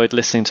you enjoyed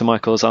listening to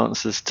Michael's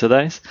answers to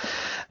those.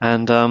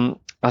 And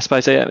I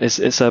suppose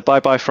it's a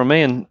bye-bye from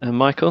me and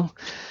Michael.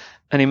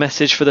 Any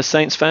message for the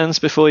Saints fans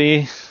before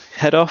you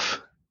head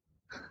off?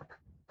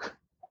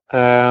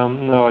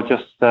 No,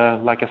 just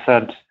like I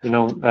said,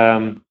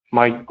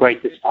 my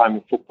greatest time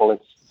in football is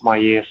my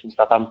years in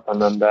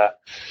Southampton, and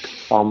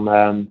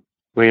I'm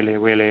really,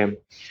 really,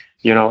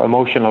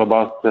 emotional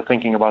about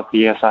thinking about the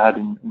years I had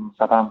in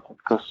Southampton,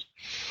 because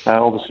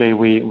obviously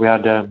we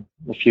had a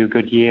few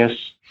good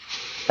years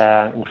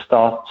in the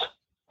start,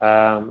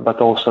 but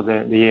also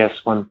the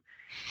years when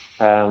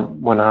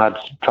I had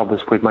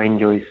troubles with my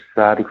injuries.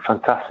 I had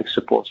fantastic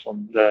support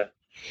from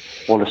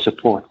all the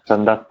support,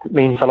 and that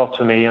means a lot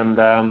to me, and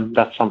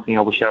that's something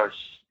I will cherish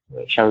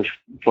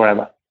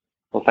forever.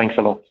 So thanks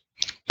a lot.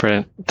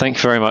 Brilliant. Thank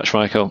you very much,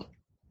 Michael.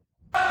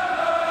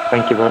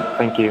 Thank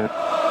you.